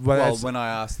pretty. Well, Well, that's when I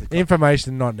asked the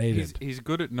information not needed. He's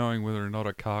good at knowing whether or not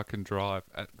a car can drive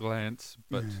at glance,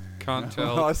 but can't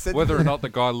tell I said- whether or not the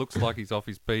guy looks like he's off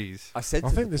his bees. I said I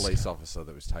to think the this- police officer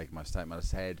that was taking my statement, I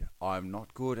said, I'm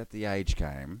not good at the age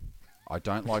game. I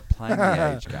don't like playing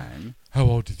the age game. How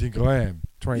old do you think I am?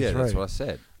 23. Yeah, that's what I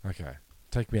said. Okay,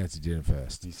 take me out to dinner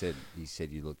first. He said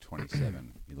you look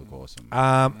 27. You look awesome.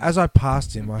 As I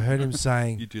passed him, I heard him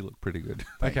saying, You do look pretty good.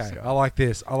 Thanks, okay, guy. I like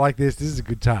this. This is a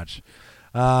good touch.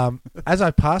 As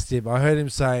I passed him, I heard him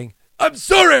saying, I'm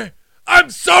sorry.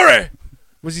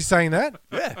 Was he saying that?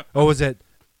 Yeah. Or was it,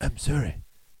 I'm sorry.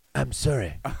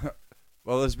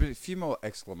 Well, there's been a few more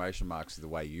exclamation marks the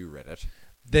way you read it.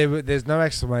 There's no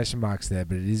exclamation marks there,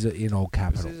 but it is in all This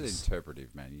capitals. is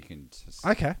interpretive, man. You can just,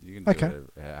 Okay, You can do okay.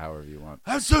 it however you want.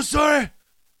 I'm so sorry.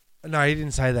 No, he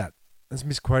didn't say that. That's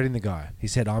misquoting the guy. He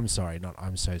said, I'm sorry, not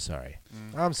I'm so sorry.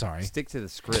 I'm sorry. Stick to the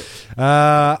script.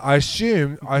 I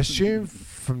assume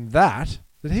from that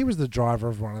he was the driver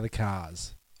of one of the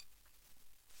cars.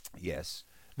 Yes.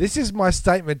 This is my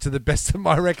statement to the best of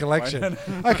my recollection.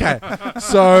 Okay,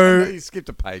 so You skipped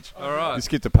a page. All right. You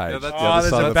skipped a page. Yeah, that's- The other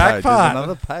there's side a of the back page. part. There's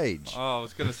another page. Oh, I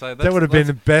was going to say that would have been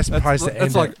the best place to end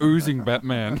That's like it. oozing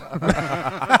Batman.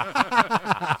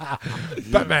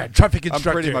 Batman, traffic I'm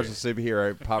instructor. pretty much a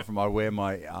superhero, apart from I wear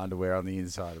my underwear on the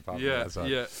inside. Apart from the yeah, outside.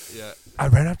 yeah. I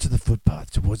ran up to the footpath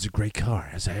towards the grey car.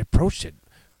 As I approached it,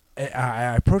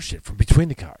 I approached it from between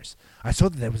the cars. I saw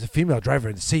that there was a female driver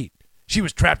in the seat. She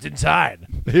was trapped inside.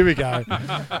 Here we go.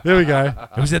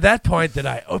 It was at that point that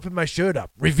I opened my shirt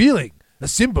up, revealing a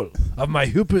symbol of my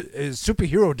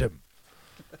superhero-dom.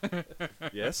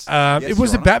 Yes. It Yes,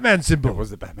 was Your a Honor. Batman symbol. It was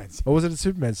the Batman symbol. Or was it a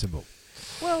Superman symbol?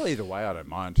 Well, either way, I don't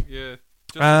mind. Yeah.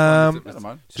 Just Um, as long as it I don't was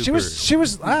mind. She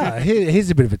was. Here's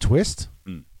a bit of a twist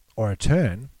Mm. or a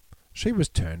turn. She was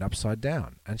turned upside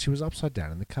down, and she was upside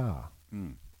down in the car.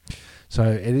 Mm. So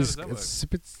it is. does that It's a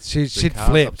bit, she'd car's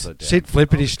flipped. upside down. She'd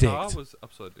flippity The car sticked. was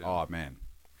upside down. Oh, man.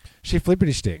 She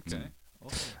flippity sticked. Okay.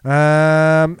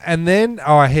 Awesome. And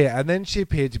then she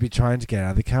appeared to be trying to get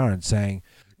out of the car and saying,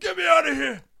 "Get me out of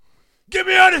here! Get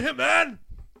me out of here, man!"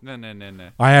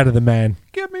 No. I out of the man.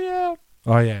 Get me out.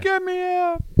 Oh yeah. Get me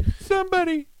out.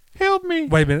 Somebody help me.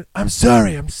 Wait a minute. I'm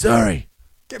sorry.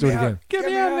 Get Do me it out. again. Get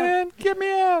me out, man. Get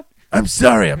me out. I'm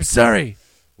sorry.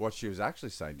 What she was actually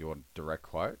saying, do you want a direct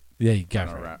quote? Yeah, you go When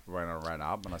for it. I ran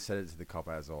up, and I said it to the cop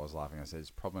as I was laughing. I said,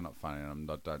 it's probably not funny, and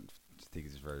don't think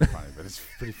it's very funny, but it's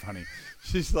pretty funny.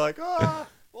 She's like, oh,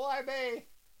 why me?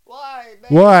 Why me?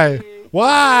 Why? Why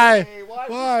Why?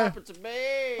 did this happen to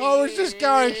me? I was just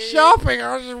going shopping.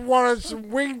 I just wanted some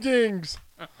wingdings.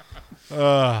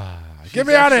 Get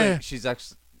me out of here. She She's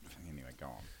actually... Anyway, go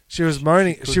on. was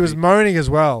moaning. could She was be. moaning as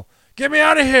well. Get me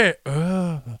out of here.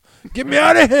 Get me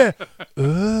out of here.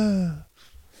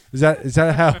 Is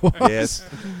that how it was? Yes.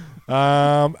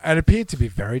 And appeared to be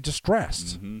very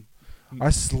distressed. Mm-hmm. I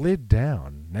slid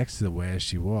down next to where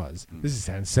she was. This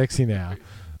sounds sexy now.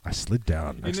 I slid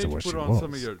down You next need to to where put she on was.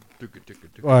 some of your...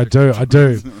 Well, I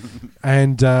do.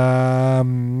 And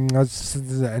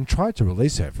and tried to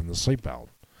release her from the seatbelt.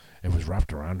 It was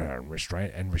wrapped around her and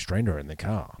restrained her in the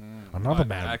car. Another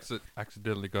man.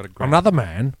 Accidentally got a grab. Another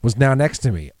man was now next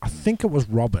to me. I think it was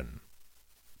Robin.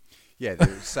 Yeah, the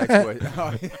safe word.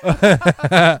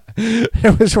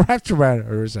 It was wrapped around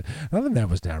her. Another man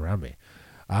was down around me.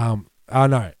 Oh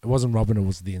no, it wasn't Robin. It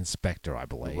was the inspector, I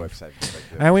believe. WorkSafe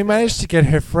inspector. And we managed to get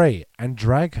her free and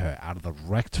drag her out of the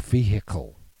wrecked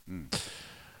vehicle.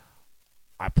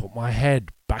 I put my head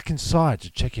back inside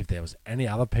to check if there was any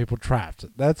other people trapped.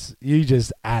 You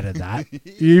just added that.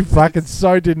 You fucking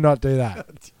so did not do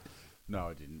that. No,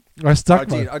 I didn't. I stuck I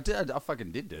my. did. I did. I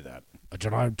fucking did do that.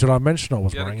 Did I mention I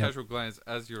was You had a wearing it? casual glance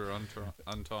as you were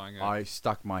untying her. I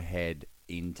stuck my head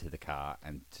into the car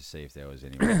and to see if there was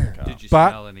anyone in the car. Did you But-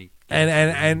 smell any?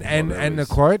 And the was-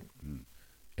 quote,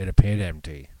 it appeared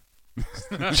empty.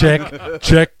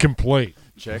 check complete.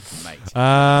 Check, mate.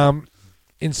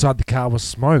 Inside the car was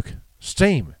smoke,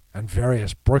 steam, and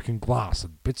various broken glass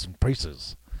and bits and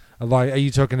pieces. Like, are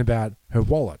you talking about her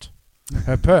wallet,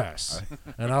 her purse,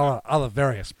 and other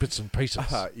various bits and pieces?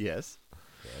 Yes.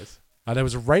 There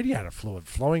was a radiator fluid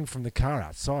flowing from the car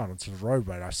outside onto the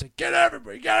roadway. And I said, get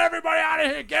everybody out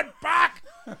of here! Get back!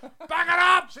 Back it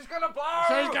up! She's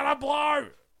gonna blow!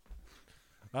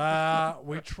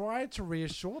 We tried to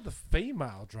reassure the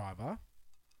female driver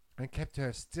and kept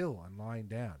her still and lying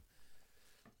down.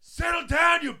 Settle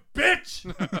down, you bitch!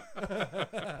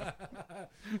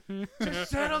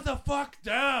 Just settle the fuck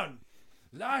down!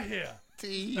 Lie here.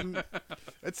 Team.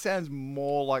 It sounds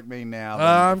more like me now.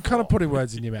 I'm kind of putting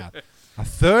words in your mouth. A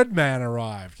third man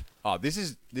arrived. Oh, this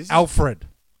is Alfred.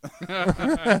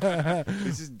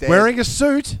 this is dead. Wearing a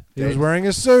suit. He was Dead wearing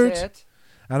a suit. set.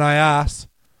 And I asked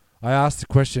the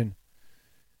question,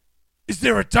 is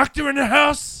there a doctor in the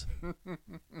house?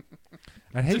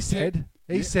 And he said,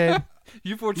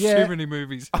 You've watched Yeah. too many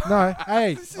movies. no,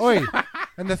 hey, oi.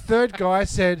 And the third guy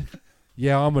said,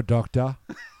 yeah, I'm a doctor.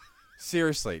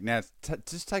 Seriously, now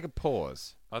just take a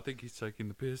pause. I think he's taking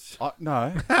the piss.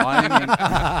 No,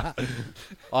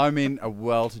 I'm in a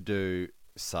well-to-do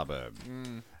suburb,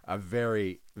 a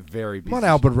very, very busy. I'm on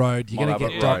Albert Road. You're On going to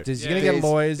Albert get Road. doctors. Yeah. You're going to get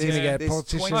lawyers. You're There's- going to get there's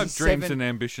politicians. I have 27 dreams and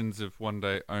ambitions of one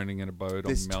day owning an abode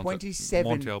There's on $27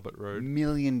 Mount Albert Road.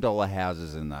 million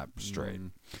houses in that street.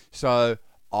 So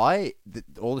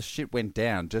all the shit went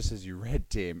down just as you read,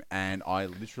 Tim, and I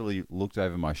literally looked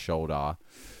over my shoulder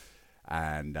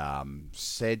and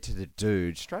said to the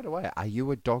dude straight away, "Are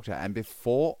you a doctor?" And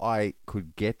before I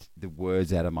could get the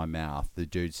words out of my mouth, the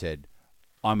dude said,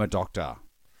 "I'm a doctor."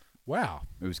 Wow.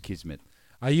 It was kismet.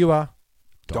 Are you a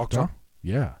doctor?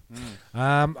 Yeah.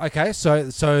 Okay,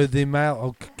 so the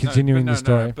male... continuing the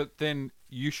story. No, but then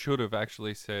you should have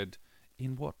actually said,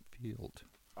 in what field?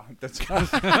 That's Because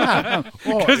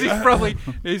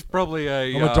he's probably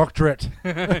a... I'm a doctorate.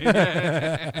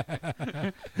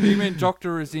 You mean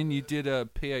doctor as in you did a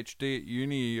PhD at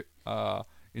uni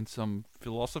in some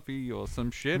philosophy or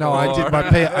some shit? No, or? I did my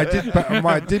PhD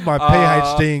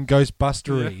in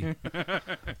ghostbustery.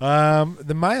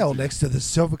 The male next to the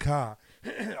silver car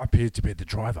appeared to be the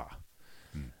driver.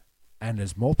 And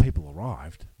as more people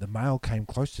arrived, the male came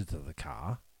closer to the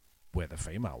car where the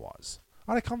female was.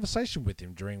 I had a conversation with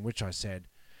him during which I said,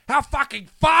 "How fucking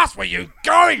fast were you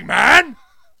going, man?"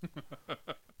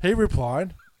 He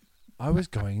replied, "I was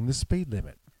going the speed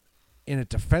limit," in a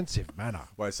defensive manner.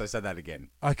 Wait, so say that again.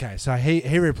 Okay, so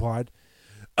he replied,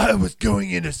 "I was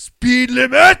going in a speed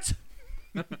limit,"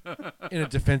 in a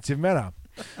defensive manner.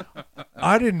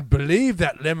 I didn't believe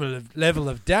that level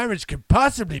of damage could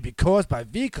possibly be caused by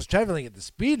vehicles traveling at the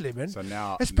speed limit, So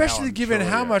now, especially I'm given sure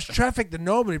how you're- much traffic there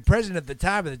normally present at the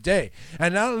time of the day.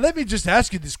 And now let me just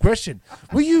ask you this question.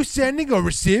 Were you sending or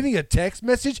receiving a text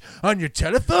message on your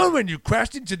telephone when you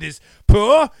crashed into this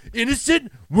poor,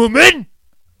 innocent woman?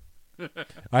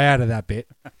 I added that bit.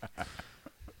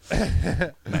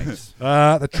 Nice.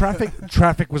 The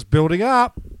traffic was building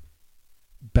up.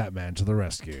 Batman to the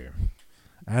rescue.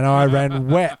 And I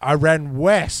ran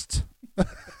west.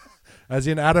 As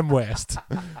in Adam West.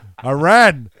 I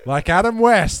ran like Adam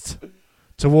West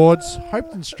towards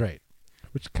Hopeton Street,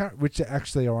 which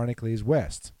actually ironically is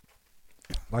west.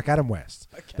 Like Adam West.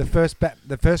 Okay. The first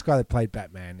guy that played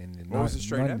Batman in What was the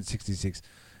street name? 1966. It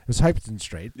was Hopeton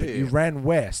Street, but Yeah, you yeah. ran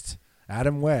west.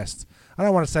 Adam West. I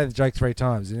don't want to say the joke 3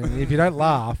 times. And if you don't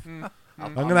laugh, I'm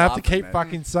going to have to laughing, keep man.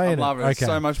 fucking saying I'm it. loving it. It's Okay.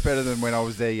 so much better than when I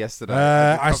was there yesterday.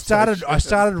 I started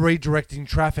redirecting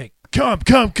traffic. Come,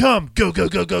 go. Come.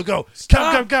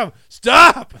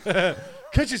 Stop!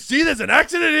 Can't you see there's an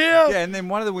accident here? Yeah, and then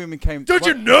one of the women came. Don't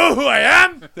you know who I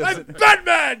am? I'm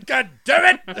Batman. God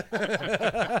damn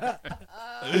it!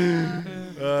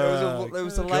 There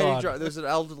was a lady. God. There was an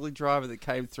elderly driver that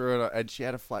came through, and she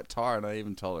had a flat tire, and I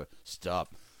even told her,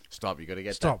 "Stop! You got to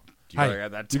get Stop. that. You got to Hey,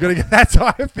 get that. you got to get that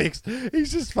tire fixed.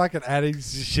 He's just fucking adding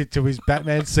shit to his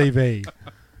Batman CV.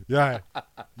 Yeah.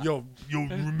 Yo,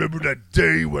 remember that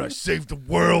day when I saved the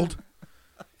world?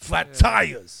 Flat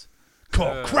tires,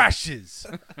 car crashes,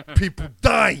 people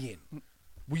dying.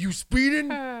 Were you speeding?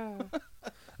 Yeah.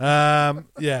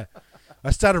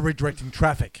 I started redirecting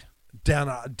traffic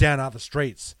down other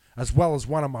streets, as well as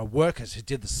one of my workers who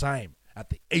did the same at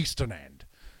the eastern end.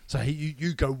 So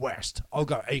you go west, I'll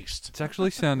go east. It's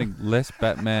actually sounding less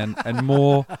Batman and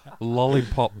more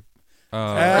lollipop.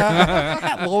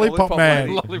 Lollipop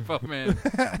Man. Lollipop Man.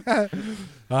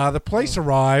 The police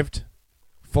arrived,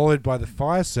 followed by the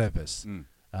fire service.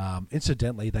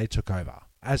 Incidentally, they took over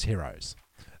as heroes.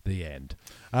 The end.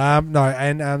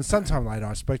 Sometime later,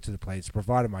 I spoke to the police,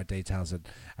 provided my details at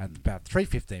about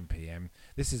 3:15 p.m.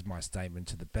 This is my statement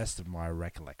to the best of my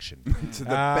recollection. To the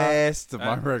best of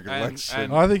my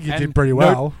recollection. I think you did pretty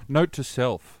well. Note to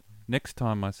self: next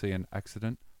time I see an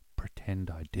accident,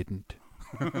 pretend I didn't.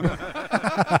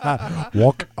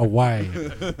 Walk away.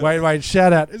 Wait,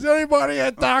 shout out, is anybody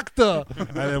a doctor? And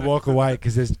then walk away,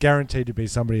 because there's guaranteed to be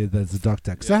somebody that's a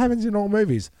doctor. Because that happens in all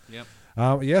movies. Yep.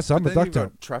 Yes, I'm a doctor. You've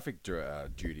got traffic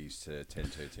duties to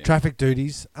tend to. Tim. Traffic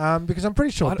duties, because I'm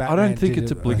pretty sure I Batman don't think did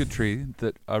it's it. obligatory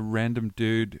that a random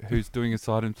dude who's doing a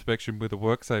site inspection with a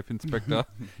WorkSafe inspector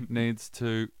needs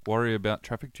to worry about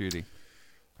traffic duty.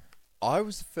 I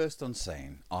was the first on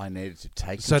scene. I needed to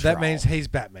take So control. that means he's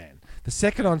Batman. The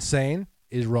second on scene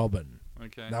is Robin.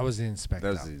 Okay. That was the inspector.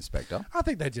 That was the inspector. I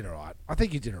think they did all right. I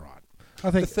think you did all right.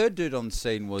 I The think third dude on the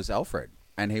scene was Alfred,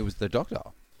 and he was the doctor.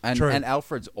 And True.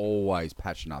 Alfred's always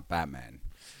patching up Batman.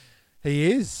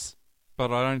 he is.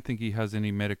 But I don't think he has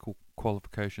any medical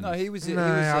qualifications. No, he was. No,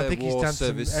 I think he's done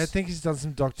some. I think he's done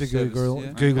some doctor service,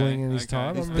 googling Okay, in his okay.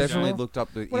 time. He's I'm definitely sure. looked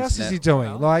up the. What else is he internet.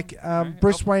 doing? Like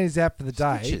Bruce Wayne is out for the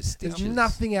day. Stitches. There's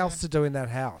nothing else to do in that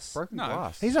house. Broken No.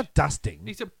 glass. He's not dusting.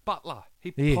 He's a butler.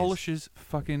 He He is. polishes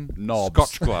fucking Knobs.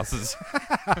 Scotch glasses.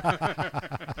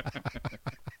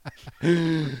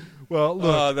 Well,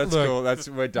 look. Oh, that's look, cool.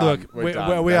 We're done. Look, we're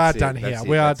done. we are That's it. done That's here. it.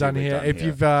 We are That's it. done We're here. done If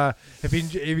here.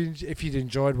 if you'd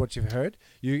enjoyed what you've heard,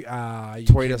 you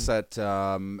Tweet can- us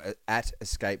at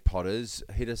Escape Potters.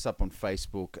 Hit us up on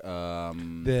Facebook.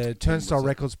 the Turnstile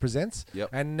Records presents. Yep.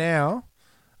 And now,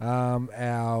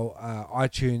 our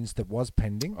iTunes that was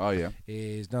pending Oh yeah.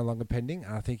 is no longer pending.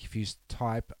 And I think if you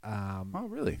type Oh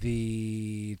really?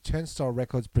 the Turnstile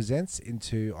Records presents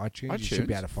into iTunes, you should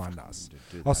be able to find us.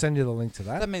 Do I'll that. send you the link to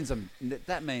that. That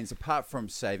means apart from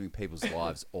saving people's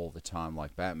lives all the time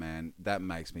like Batman, that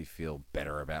makes me feel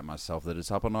better about myself that it's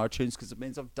up on iTunes, because it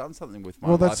means I've done something with my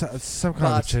Well, life. that's some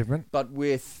kind of achievement. But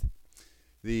with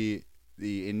the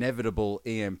inevitable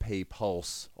EMP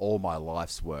pulse, all my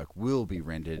life's work will be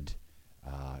rendered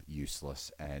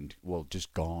useless and, well,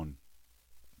 just gone.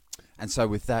 And so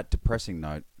with that depressing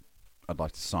note, I'd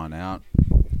like to sign out.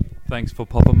 Thanks for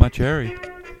popping my cherry.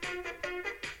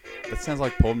 That sounds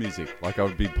like porn music, like I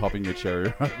would be popping a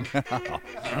cherry right now.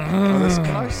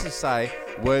 Can I just say,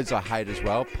 words I hate as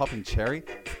well, popping cherry,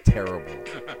 terrible.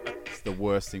 It's the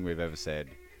worst thing we've ever said.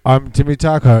 I'm Timmy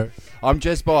Taco. I'm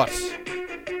Jess Boss.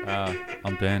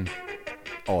 I'm Dan.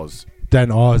 Oz.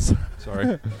 Dan Oz.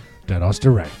 Sorry. Dan Oz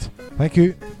Direct. Thank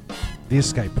you. The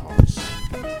Escape Pods.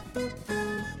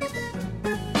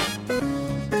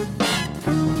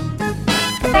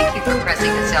 Thank you for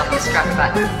pressing the self-destruct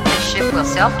button. The ship will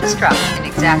self-destruct in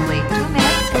exactly 2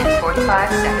 minutes and 45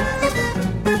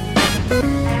 seconds.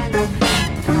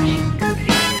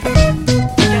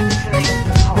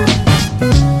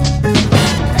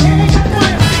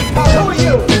 Who are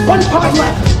you? One pod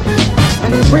left.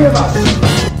 And the three of us.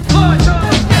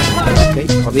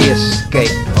 The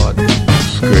escape pod.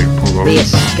 The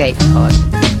escape pod.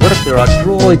 What if there are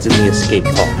droids in the escape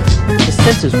pod? The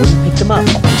sensors wouldn't pick them up.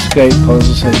 Escape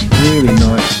puzzle sounds really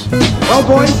nice. Well,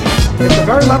 boys, it's a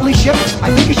very lovely ship. I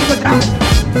think you should look out.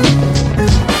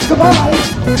 Goodbye.